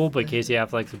very cool, but Casey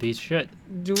Affleck's a piece of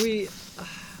shit. Do we?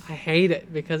 I hate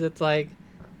it because it's like.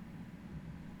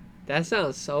 That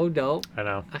sounds so dope. I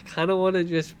know. I kind of want to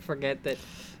just forget that.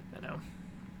 I know.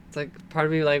 It's like part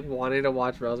of me like wanting to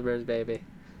watch Rosemary's Baby.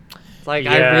 It's like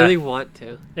Yeah. I really want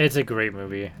to. It's a great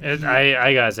movie.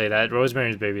 I gotta say that.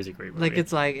 Rosemary's Baby is a great movie.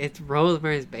 Like it's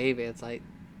Rosemary's Baby. It's like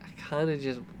I kind of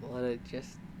just want to just.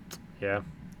 Yeah.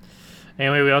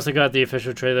 Anyway, we also got the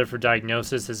official trailer for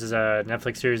Diagnosis. This is a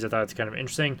Netflix series I thought it's kind of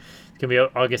interesting. It's going to be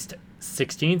out August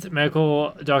 16th.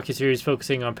 Medical docuseries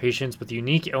focusing on patients with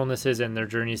unique illnesses and their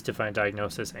journeys to find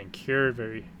diagnosis and cure.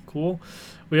 Very cool.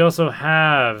 We also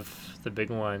have the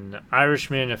big one,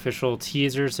 Irishman official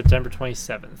teaser, September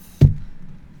 27th.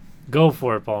 Go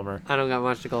for it, Palmer. I don't got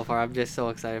much to go for. I'm just so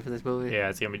excited for this movie. Yeah,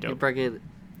 it's going to be You dope. bring in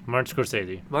Martin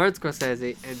Scorsese. Martin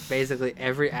Scorsese and basically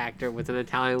every actor with an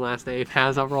Italian last name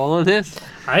has a role in this.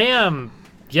 I am,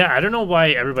 I don't know why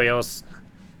everybody else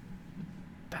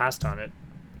passed on it.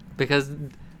 Because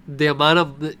the amount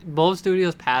of most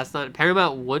studios passed on it.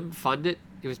 Paramount wouldn't fund it.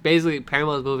 It was basically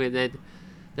Paramount's movie, and then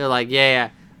they're like, yeah,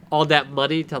 all that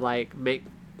money to like make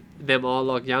them all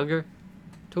look younger,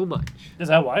 too much. Is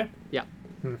that why?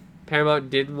 Paramount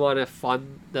didn't want to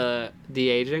fund the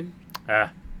de-aging.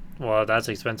 Well, that's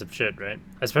expensive shit, right?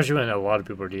 Especially when a lot of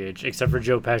people are de-aged, except for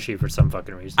Joe Pesci for some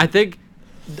fucking reason. I think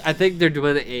they're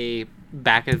doing a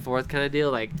back and forth kind of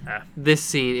deal. Like this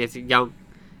scene is young,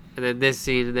 and then this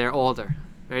scene they're older,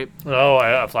 right? Oh,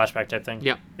 a flashback type thing?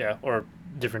 Yep. Yeah, or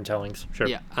different tellings. Sure.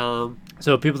 Yeah.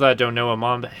 So people that don't know, a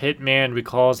mob hitman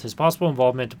recalls his possible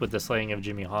involvement with the slaying of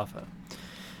Jimmy Hoffa.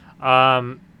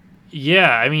 Yeah,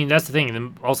 I mean that's the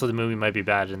thing. Also, the movie might be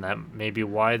bad, and that may be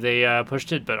why they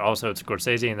pushed it. But also, it's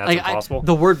Scorsese, and that's impossible.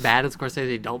 The word "bad" and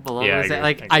Scorsese don't belong. Yeah, with it. I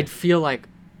agree. I'd feel like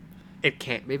it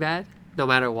can't be bad, no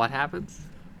matter what happens.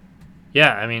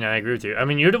 Yeah, I mean, I agree with you. I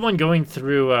mean, you're the one going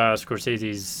through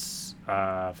Scorsese's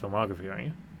filmography, aren't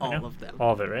you? All of them.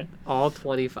 All of it, right? All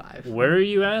 25. Where are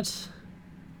you at?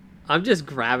 I'm just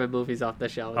grabbing movies off the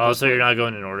shelf. Oh, so you're not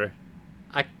going in order.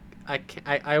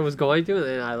 I was going to, and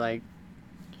then I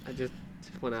just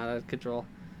went out of control.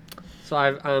 So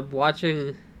I've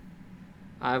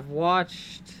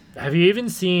watched. Have you even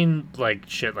seen like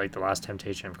shit like The Last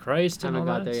Temptation of Christ? And Haven't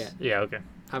all got that? there yet. Yeah, okay.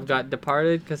 I've got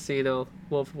Departed, Casino,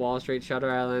 Wolf of Wall Street,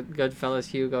 Shutter Island, Goodfellas,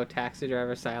 Hugo, Taxi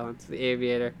Driver, Silence, The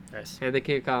Aviator, Nice. and The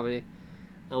King of Comedy.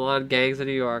 I'm on Gangs of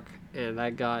New York, and I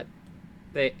got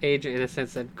The Age of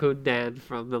Innocence and Kundan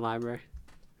from the library.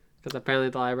 Because apparently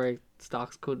the library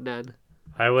stocks Kundan.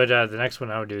 I would. The next one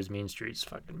I would do is Mean Streets.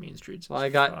 Fucking Mean Streets. Well, I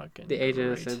got fucking The Age of great.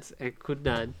 Innocence and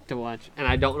Kundan to watch. And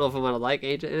I don't know if I'm going to like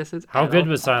Age of Innocence. How at good all.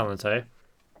 was Silence, eh?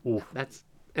 Ooh.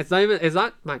 It's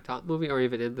not my top movie or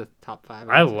even in the top 5.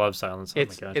 I love Silence. Oh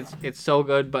It's my god. it's so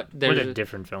good, but What a there's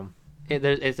different film.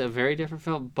 it's a very different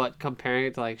film. But comparing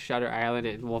it to like Shutter Island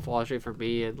and Wolf of Wall Street for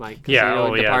me, and like Yeah,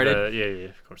 Casino and Departed, yeah,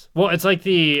 of course. Well, it's like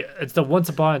the Once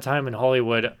Upon a Time in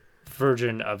Hollywood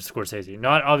version of Scorsese.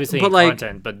 Not obviously But in like-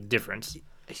 content, but difference.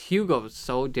 Hugo is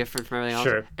so different from everything else.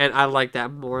 Sure. And I like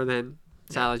that more than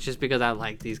Silence, just because I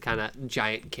like these kind of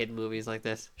giant kid movies like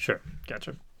this. Sure,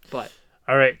 gotcha. But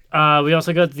All right. We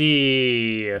also got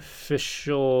the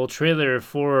official trailer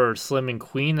for Slim and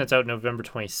Queen. That's out November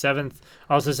 27th.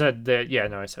 I also said that,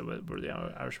 I said where the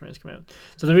Irishman is coming out.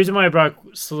 So the reason why I brought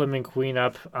Slim and Queen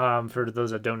up, for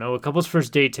those that don't know, a couple's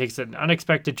first date takes an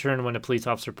unexpected turn when a police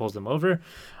officer pulls them over.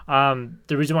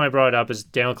 The reason why I brought it up is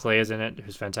Daniel Clay is in it,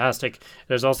 who's fantastic.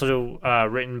 It was also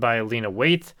written by Lena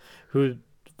Waithe, who,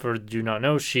 for do not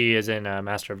know, she is in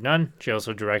Master of None. She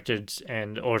also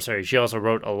she also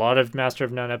wrote a lot of Master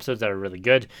of None episodes that are really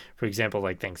good. For example,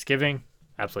 like Thanksgiving,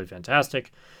 absolutely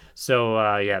fantastic. So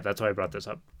that's why I brought this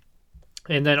up.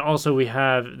 And then also we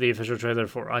have the official trailer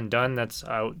for Undone. That's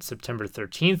out September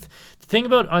 13th. The thing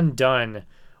about Undone,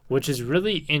 which is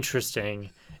really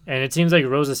interesting, and it seems like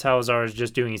Rosa Salazar is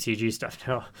just doing CG stuff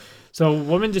now. So a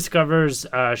woman discovers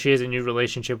she has a new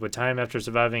relationship with time after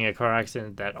surviving a car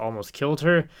accident that almost killed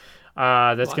her.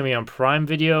 That's going to be on Prime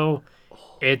Video.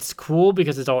 It's cool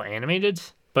because it's all animated,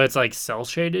 but it's like cel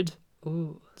shaded.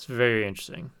 ooh, It's very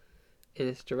interesting. it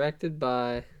is directed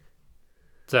by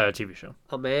It's a TV show.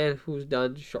 a man who's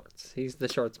done shorts. He's the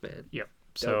shorts man. Yep.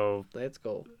 So Let's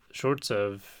go. shorts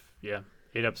of 8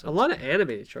 episodes. A lot of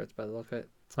animated shorts by the look of it.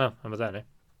 Oh, how about that, eh?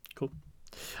 Cool.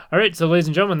 All right, so ladies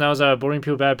and gentlemen, that was Boring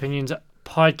People Bad Opinions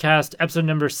podcast, episode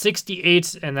number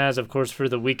 68, and that is, of course, for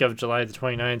the week of July the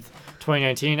 29th,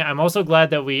 2019. I'm also glad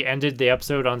that we ended the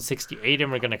episode on 68,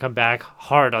 and we're going to come back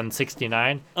hard on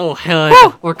 69. Oh, hell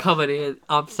yeah. We're coming in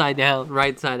upside down,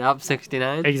 right side up,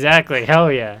 69. Exactly,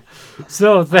 hell yeah.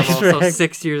 So thanks I'm also for...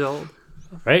 6 years old.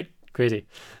 Right? Crazy.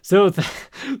 So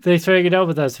thanks for hanging out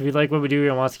with us. If you like what we do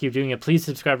and want to keep doing it, please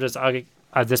subscribe to this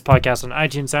podcast on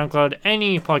iTunes, SoundCloud,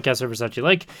 any podcast service that you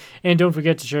like. And don't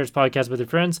forget to share this podcast with your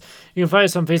friends. You can find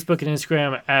us on Facebook and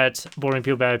Instagram at Boring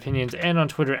People Bad Opinions and on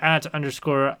Twitter at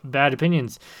 _Bad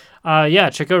Opinions.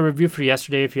 Check out a review for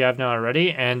yesterday if you have not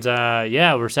already. And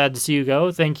we're sad to see you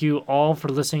go. Thank you all for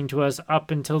listening to us up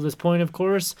until this point, of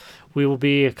course. We will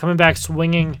be coming back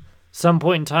swinging some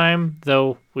point in time,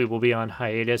 though we will be on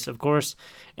hiatus, of course.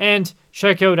 And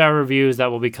check out our reviews that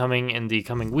will be coming in the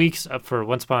coming weeks for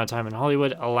Once Upon a Time in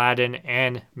Hollywood, Aladdin,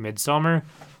 and Midsommar.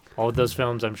 All of those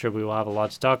films, I'm sure we will have a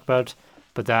lot to talk about,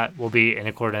 but that will be in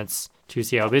accordance to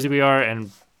see how busy we are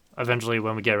and eventually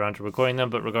when we get around to recording them.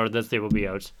 But regardless, they will be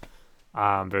out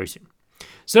very soon.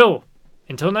 So,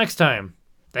 until next time,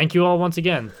 thank you all once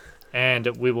again, and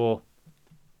we will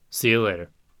see you later.